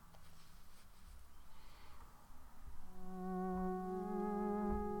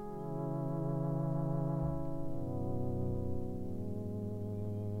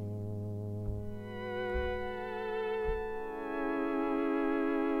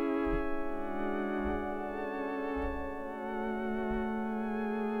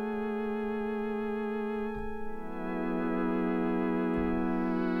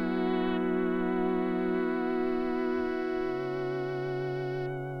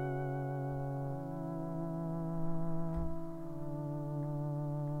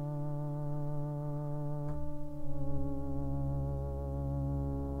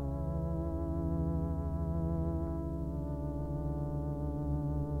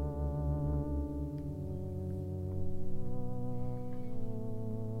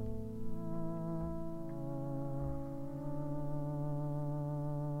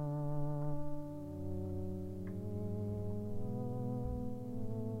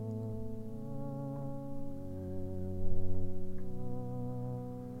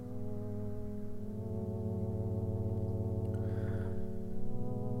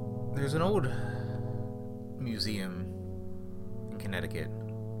 There's an old museum in Connecticut.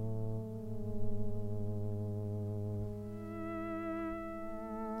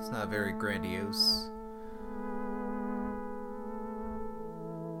 It's not very grandiose,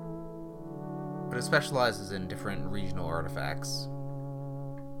 but it specializes in different regional artifacts.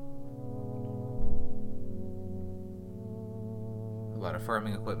 A lot of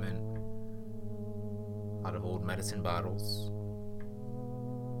farming equipment, a lot of old medicine bottles.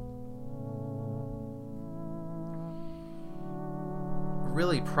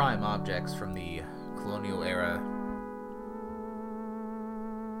 Really prime objects from the colonial era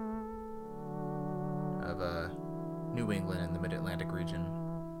of New England and the Mid-Atlantic region.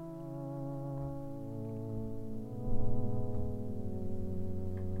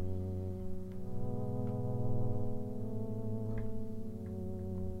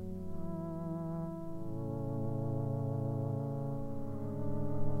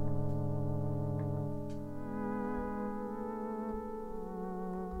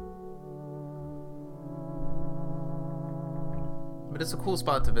 But it's a cool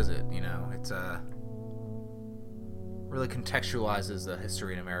spot to visit, you know. It's really contextualizes the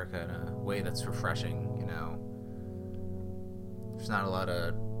history in America in a way that's refreshing, you know. There's not a lot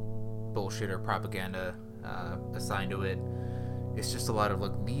of bullshit or propaganda assigned to it. It's just a lot of,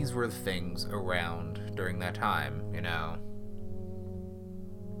 like, these were the things around during that time, you know.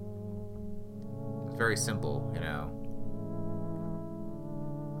 It's very simple, you know.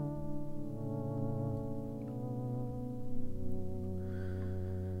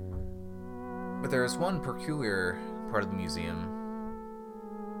 But there's one peculiar part of the museum.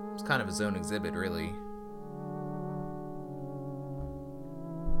 It's kind of its own exhibit, really.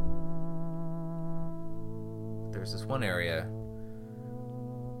 There's this one area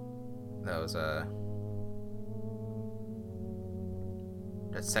that was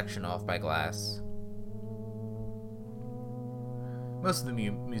that section off by glass. Most of the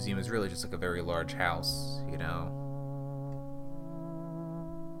museum is really just like a very large house, you know.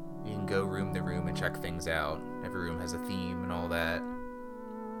 You can go room to room and check things out. Every room has a theme and all that.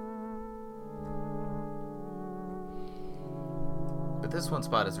 But this one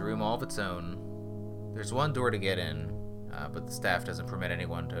spot is a room all of its own. There's one door to get in, but the staff doesn't permit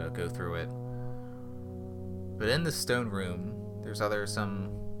anyone to go through it. But in this stone room, there's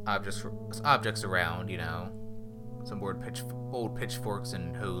some objects around, you know. Some old pitchforks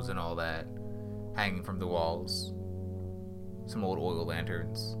and hose and all that hanging from the walls. Some old oil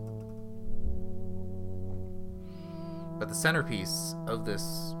lanterns. But the centerpiece of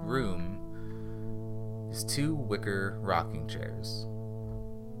this room is 2 wicker rocking chairs.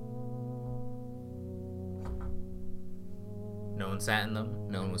 No one sat in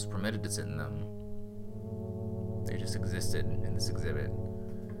them. No one was permitted to sit in them. They just existed in this exhibit.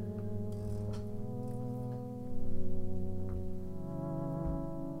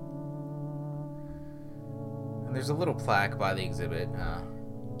 And there's a little plaque by the exhibit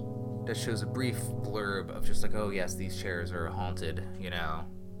that shows a brief blurb of just like, oh yes, these chairs are haunted, you know.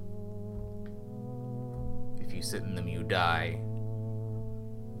 If you sit in them, you die.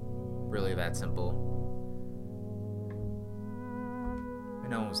 Really that simple.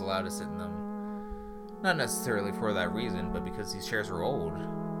 And no one was allowed to sit in them. Not necessarily for that reason, but because these chairs were old.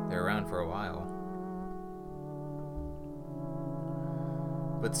 They were around for a while.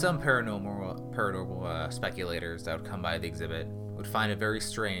 But some paranormal speculators that would come by the exhibit would find it very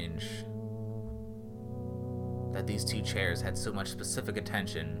strange that these 2 chairs had so much specific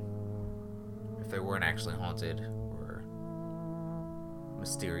attention if they weren't actually haunted or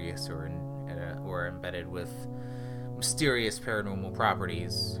mysterious or embedded with mysterious paranormal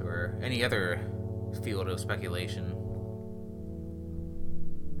properties or any other field of speculation.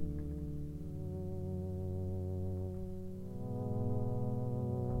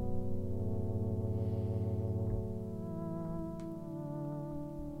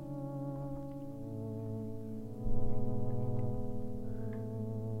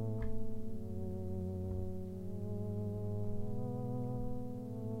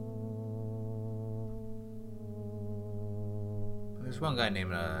 There's one guy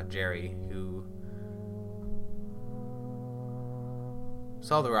named Jerry who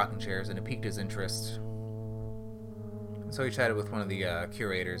saw the rocking chairs and it piqued his interest. And so he chatted with one of the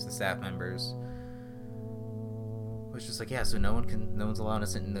curators, the staff members. It was just like, yeah, so no one's allowed to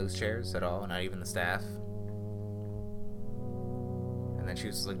sit in those chairs at all, not even the staff. And then she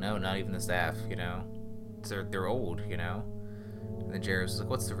was like, no, not even the staff, you know. They're old, you know. And then Jerry was like,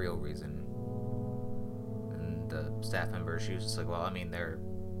 what's the real reason? The staff member, she was just like, well, I mean,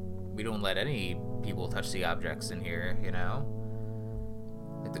 we don't let any people touch the objects in here, you know?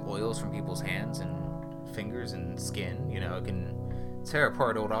 Like the oils from people's hands and fingers and skin, you know, it can tear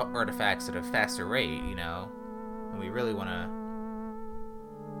apart old artifacts at a faster rate, you know? And we really want to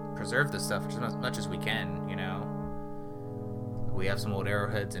preserve this stuff as much as we can, you know? We have some old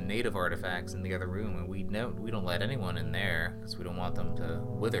arrowheads and native artifacts in the other room, and we don't let anyone in there because we don't want them to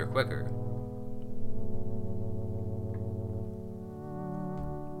wither quicker.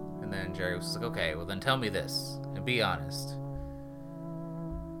 And then Jerry was like, okay, well then tell me this, and be honest.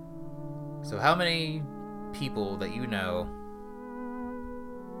 So how many people that you know,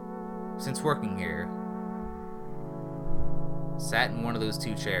 since working here, sat in one of those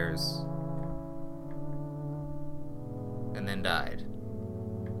 2 chairs, and then died?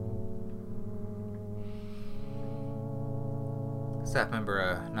 The staff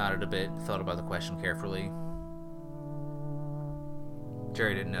member nodded a bit, thought about the question carefully.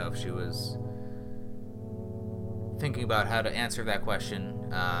 Jerry didn't know if she was thinking about how to answer that question,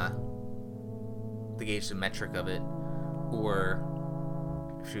 to gauge the metric of it, or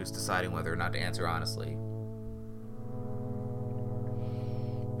if she was deciding whether or not to answer honestly.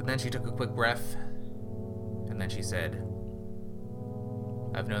 But then she took a quick breath, and then she said,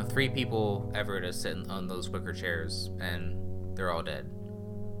 I've known 3 people ever to sit on those wicker chairs, and they're all dead.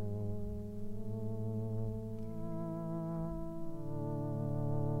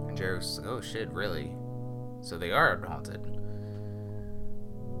 And Jerry was like, oh shit, really? So they are haunted.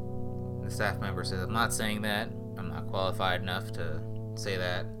 And the staff member says, I'm not saying that. I'm not qualified enough to say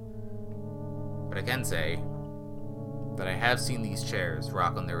that. But I can say that I have seen these chairs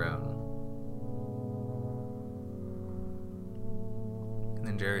rock on their own. And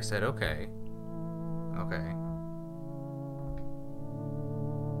then Jerry said, okay. Okay.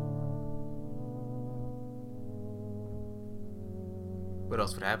 what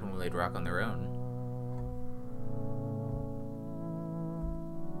else would happen when they'd rock on their own?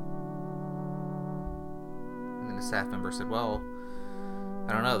 And then the staff member said, well,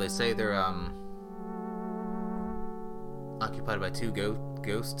 I don't know, they say they're occupied by two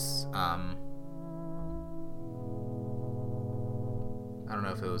ghosts. I don't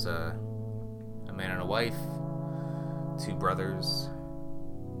know if it was a man and a wife, two brothers,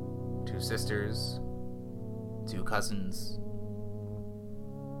 two sisters, two cousins.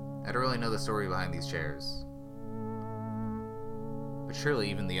 I don't really know the story behind these chairs, but surely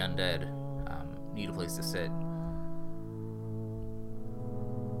even the undead need a place to sit.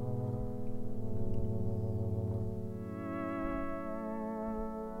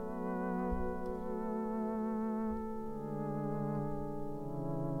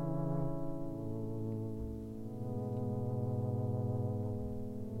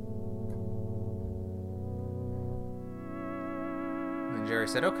 Jerry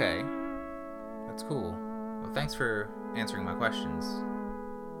said, okay, that's cool. Well, thanks for answering my questions.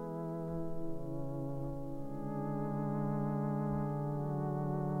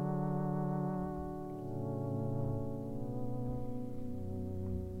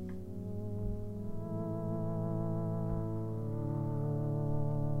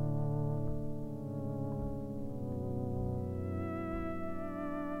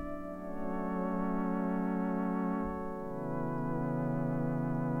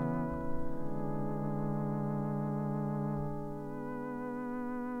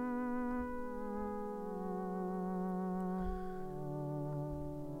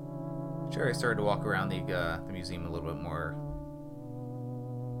 Jerry started to walk around the museum a little bit more.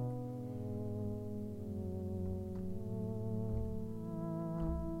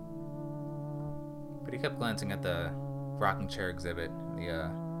 But he kept glancing at the rocking chair exhibit,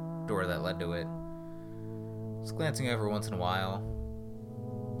 the door that led to it. Just glancing over once in a while.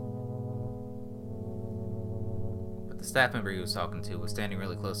 But the staff member he was talking to was standing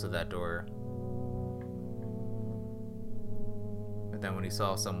really close to that door. But then when he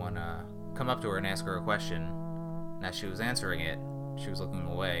saw someone come up to her and ask her a question, and as she was answering it, she was looking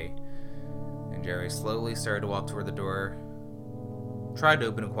away, and Jerry slowly started to walk toward the door, tried to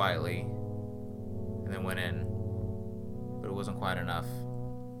open it quietly, and then went in, but it wasn't quite enough.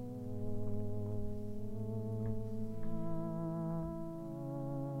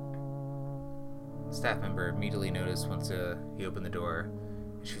 The staff member immediately noticed once he opened the door,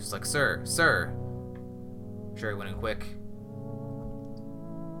 and she was like, Sir! Jerry went in quick.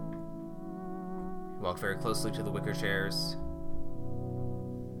 Walked very closely to the wicker chairs.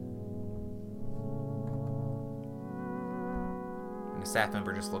 And the staff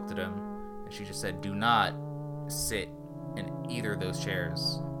member just looked at him, and she just said, do not sit in either of those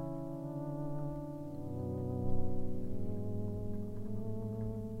chairs.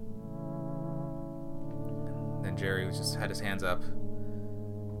 And then Jerry just had his hands up,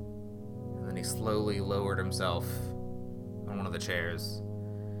 and then he slowly lowered himself on one of the chairs.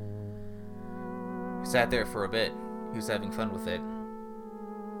 He sat there for a bit. He was having fun with it.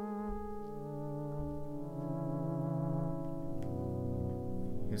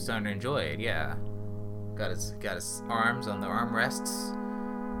 He was starting to enjoy it, yeah. Got his arms on the armrests.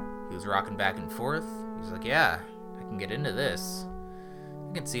 He was rocking back and forth. He was like, yeah, I can get into this.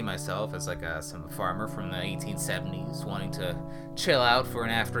 I can see myself as like some farmer from the 1870s wanting to chill out for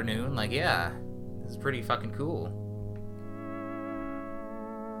an afternoon. Like, yeah, this is pretty fucking cool.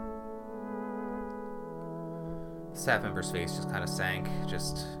 The staff member's face just kind of sank,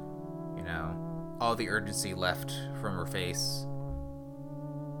 just, all the urgency left from her face.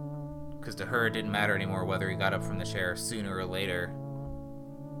 Because to her, it didn't matter anymore whether he got up from the chair sooner or later.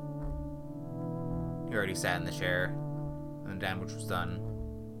 He already sat in the chair, and the damage was done.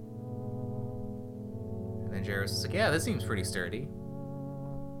 And then Jerry was just like, yeah, this seems pretty sturdy.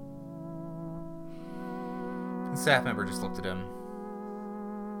 The staff member just looked at him,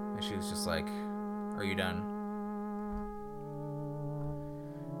 and she was just like, are you done?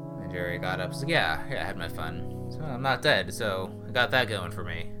 Jerry got up and was like, yeah, I had my fun. So I'm not dead, so I got that going for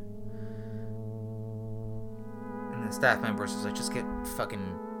me. And the staff member was just like, just get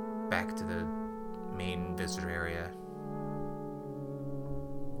fucking back to the main visitor area.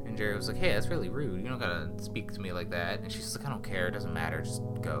 And Jerry was like, hey, that's really rude. You don't gotta speak to me like that. And she's like, I don't care, it doesn't matter, just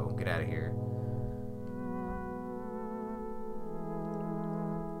go, get out of here.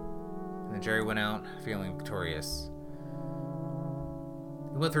 And then Jerry went out feeling victorious.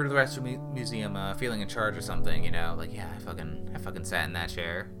 He went through the rest of the museum feeling in charge of something, like, yeah, I fucking sat in that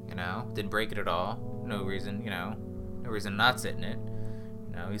chair, didn't break it at all, no reason not sit in it,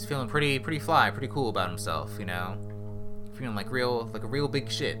 he's feeling pretty fly, pretty cool about himself, feeling like a real big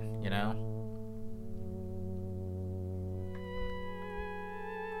shit, you know?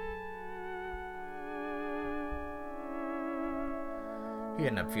 He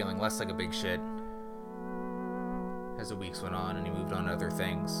ended up feeling less like a big shit as the weeks went on and he moved on to other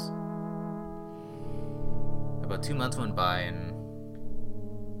things. About 2 months went by and,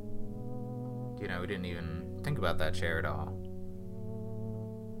 you know, we didn't even think about that chair at all.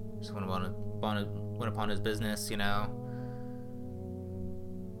 Just went upon his business, you know.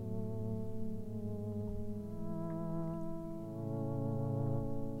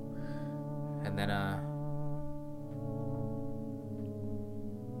 And then,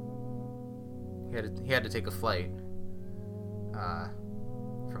 he had to take a flight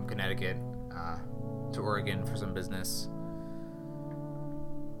from Connecticut to Oregon for some business.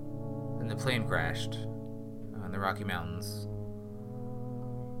 And the plane crashed in the Rocky Mountains.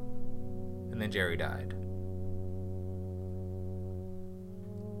 And then Jerry died.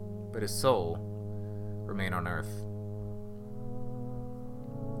 But his soul remained on Earth.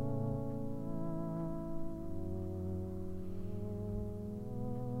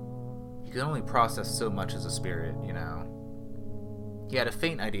 He could only process so much as a spirit, you know. He had a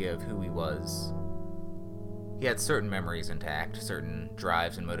faint idea of who he was. He had certain memories intact, certain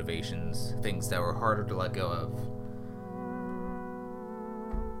drives and motivations, things that were harder to let go of.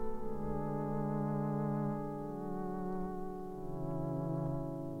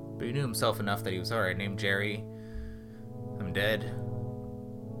 But he knew himself enough that he was alright. Named Jerry. I'm dead.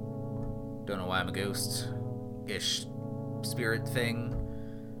 Don't know why I'm a ghost-ish spirit thing.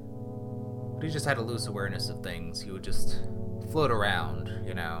 But he just had a loose awareness of things. He would just float around,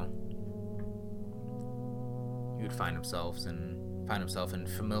 you know. He would find himself in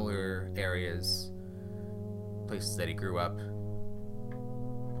familiar areas, places that he grew up,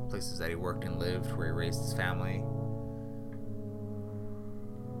 places that he worked and lived, where he raised his family.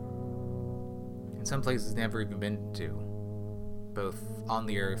 In some places he's never even been to, both on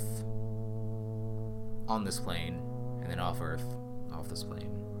the Earth, on this plane, and then off Earth, off this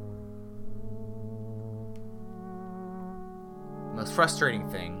plane. The most frustrating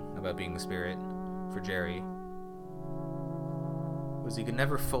thing about being a spirit for Jerry was he could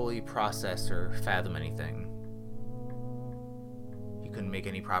never fully process or fathom anything. He couldn't make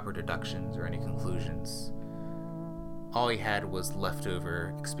any proper deductions or any conclusions. All he had was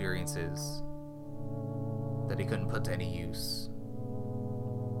leftover experiences that he couldn't put to any use.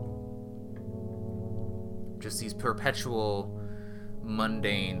 Just these perpetual,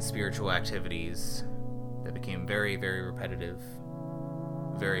 mundane spiritual activities that became very, very repetitive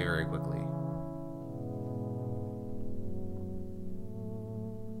very, very quickly.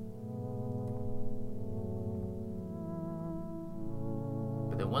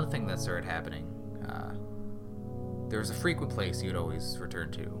 But then one thing that started happening, there was a frequent place he would always return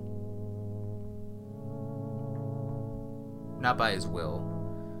to. Not by his will,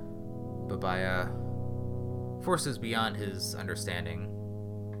 but by forces beyond his understanding,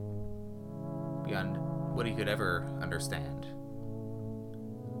 beyond what he could ever understand.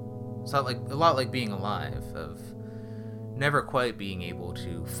 It's a lot like being alive, of never quite being able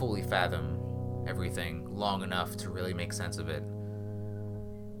to fully fathom everything long enough to really make sense of it.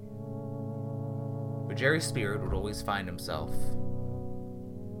 But Jerry's spirit would always find himself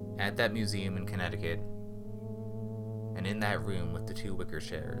at that museum in Connecticut, and in that room with the 2 wicker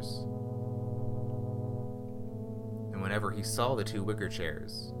chairs. And whenever he saw the 2 wicker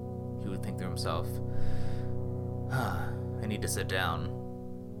chairs, he would think to himself, I need to sit down.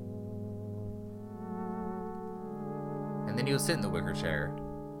 And then he would sit in the wicker chair.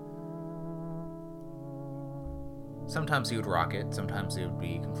 Sometimes he would rock it, sometimes it would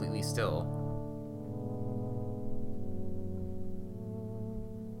be completely still.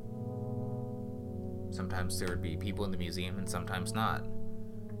 Sometimes there would be people in the museum and sometimes not.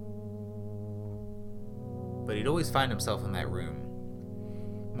 But he'd always find himself in that room,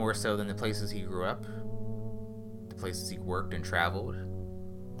 more so than the places he grew up, the places he worked and traveled,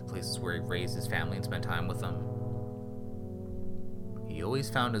 the places where he raised his family and spent time with them. He always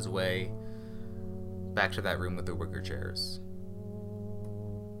found his way back to that room with the wicker chairs.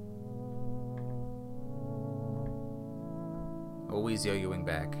 Always yo-yoing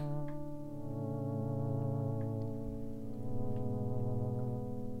back.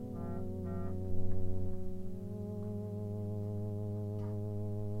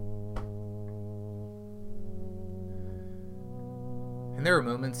 And there were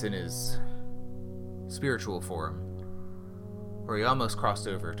moments in his spiritual form where he almost crossed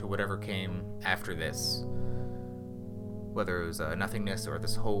over to whatever came after this, whether it was nothingness or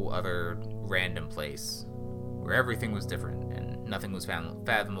this whole other random place. where everything was different and nothing was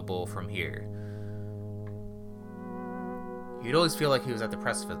fathomable from here. He'd always feel like he was at the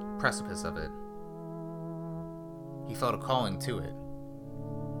precipice of it. He felt a calling to it.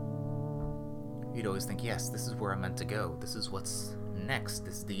 He'd always think, yes, this is where I'm meant to go. This is what's next.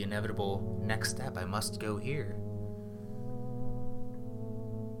 This is the inevitable next step. I must go here.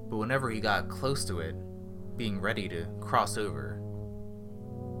 But whenever he got close to it, being ready to cross over,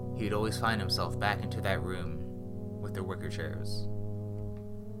 he'd always find himself back into that room with the wicker chairs.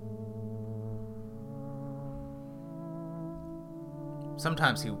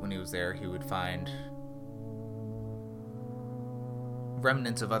 Sometimes when he was there, he would find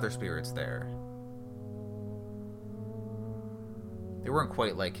remnants of other spirits there. They weren't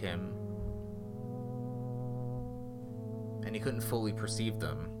quite like him, and he couldn't fully perceive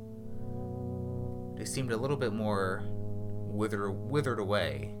them. They seemed a little bit more withered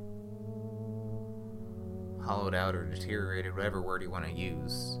away, hollowed out or deteriorated, whatever word you want to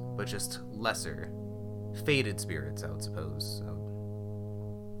use, but just lesser, faded spirits, I would suppose.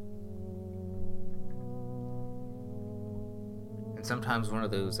 And sometimes one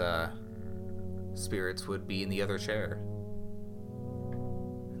of those spirits would be in the other chair.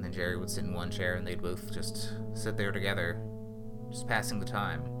 And then Jerry would sit in one chair and they'd both just sit there together, just passing the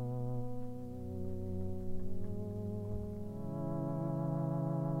time.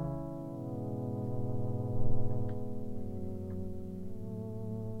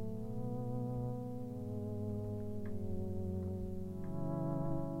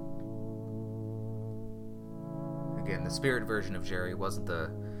 Again, the spirit version of Jerry wasn't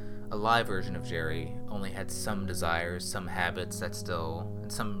the alive version of Jerry. Only had some desires, some habits that still,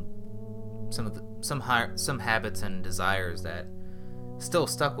 and some habits and desires that still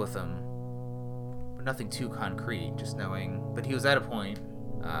stuck with him, but nothing too concrete. Just knowing. But he was at a point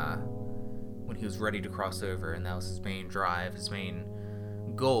when he was ready to cross over, and that was his main drive, his main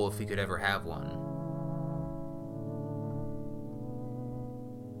goal, if he could ever have one.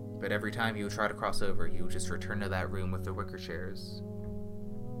 But every time he would try to cross over, he would just return to that room with the wicker chairs.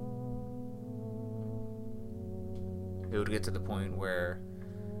 It would get to the point where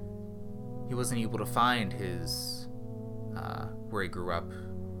he wasn't able to find his, where he grew up,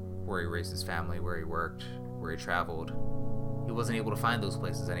 where he raised his family, where he worked, where he traveled. He wasn't able to find those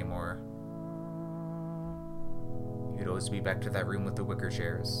places anymore. He'd always be back to that room with the wicker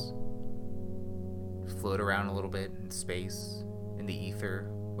chairs. Float around a little bit in space, in the ether,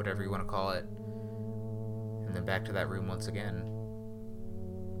 whatever you want to call it, and then back to that room once again.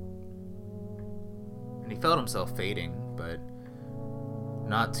 And he felt himself fading, but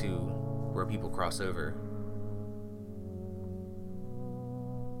not to where people cross over.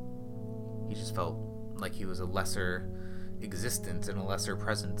 He just felt like he was a lesser existence and a lesser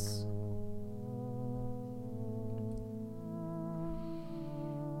presence.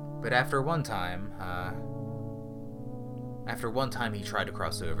 But after one time he tried to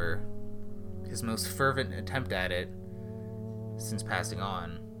cross over, his most fervent attempt at it since passing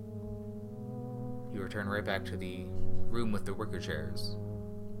on, he returned right back to the room with the wicker chairs.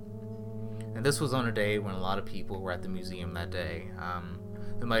 And this was on a day when a lot of people were at the museum that day.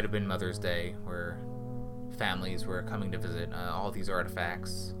 It might have been Mother's Day, where families were coming to visit all these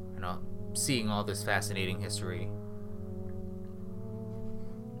artifacts and seeing all this fascinating history.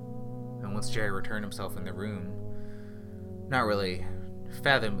 And once Jerry returned himself in the room, not really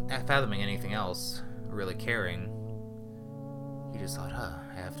fathoming anything else, really caring, he just thought, I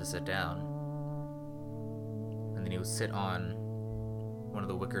have to sit down. And then he would sit on one of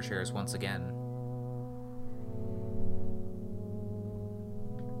the wicker chairs once again.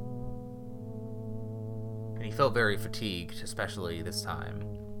 And he felt very fatigued, especially this time,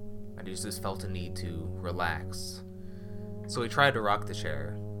 and he just felt a need to relax. So he tried to rock the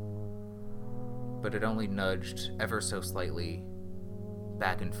chair, but it only nudged ever so slightly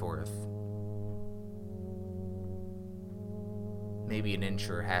back and forth. Maybe an inch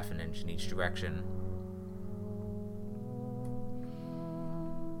or half an inch in each direction.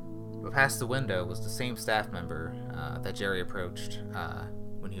 But past the window was the same staff member that Jerry approached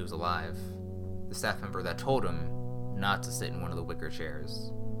when he was alive. The staff member that told him not to sit in one of the wicker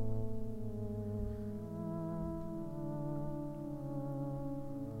chairs.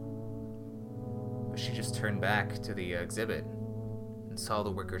 But she just turned back to the exhibit and saw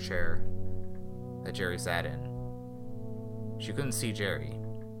the wicker chair that Jerry sat in. She couldn't see Jerry,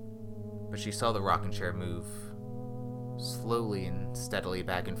 but she saw the rocking chair move slowly and steadily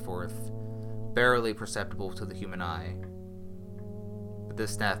back and forth, barely perceptible to the human eye. But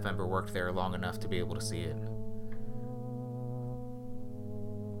this staff member worked there long enough to be able to see it.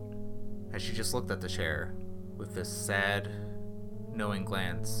 As she just looked at the chair, with this sad, knowing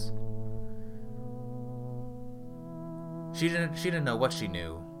glance. She didn't know what she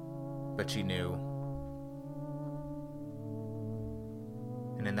knew, but she knew.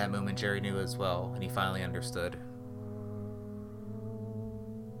 And in that moment, Jerry knew as well, and he finally understood.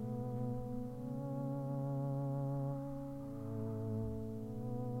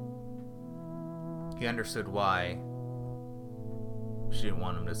 He understood why she didn't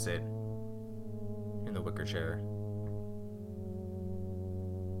want him to sit in the wicker chair.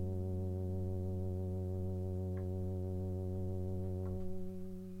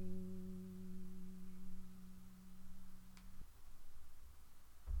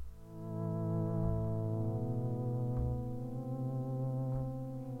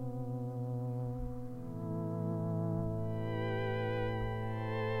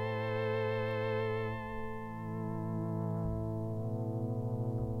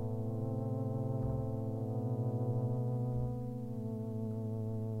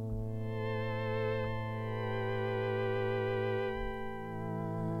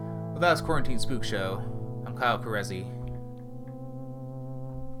 That was Quarantine Spook Show. I'm Kyle Carezzi.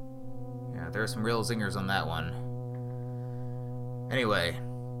 Yeah, there are some real zingers on that one. Anyway,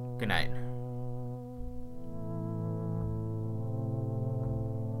 good night.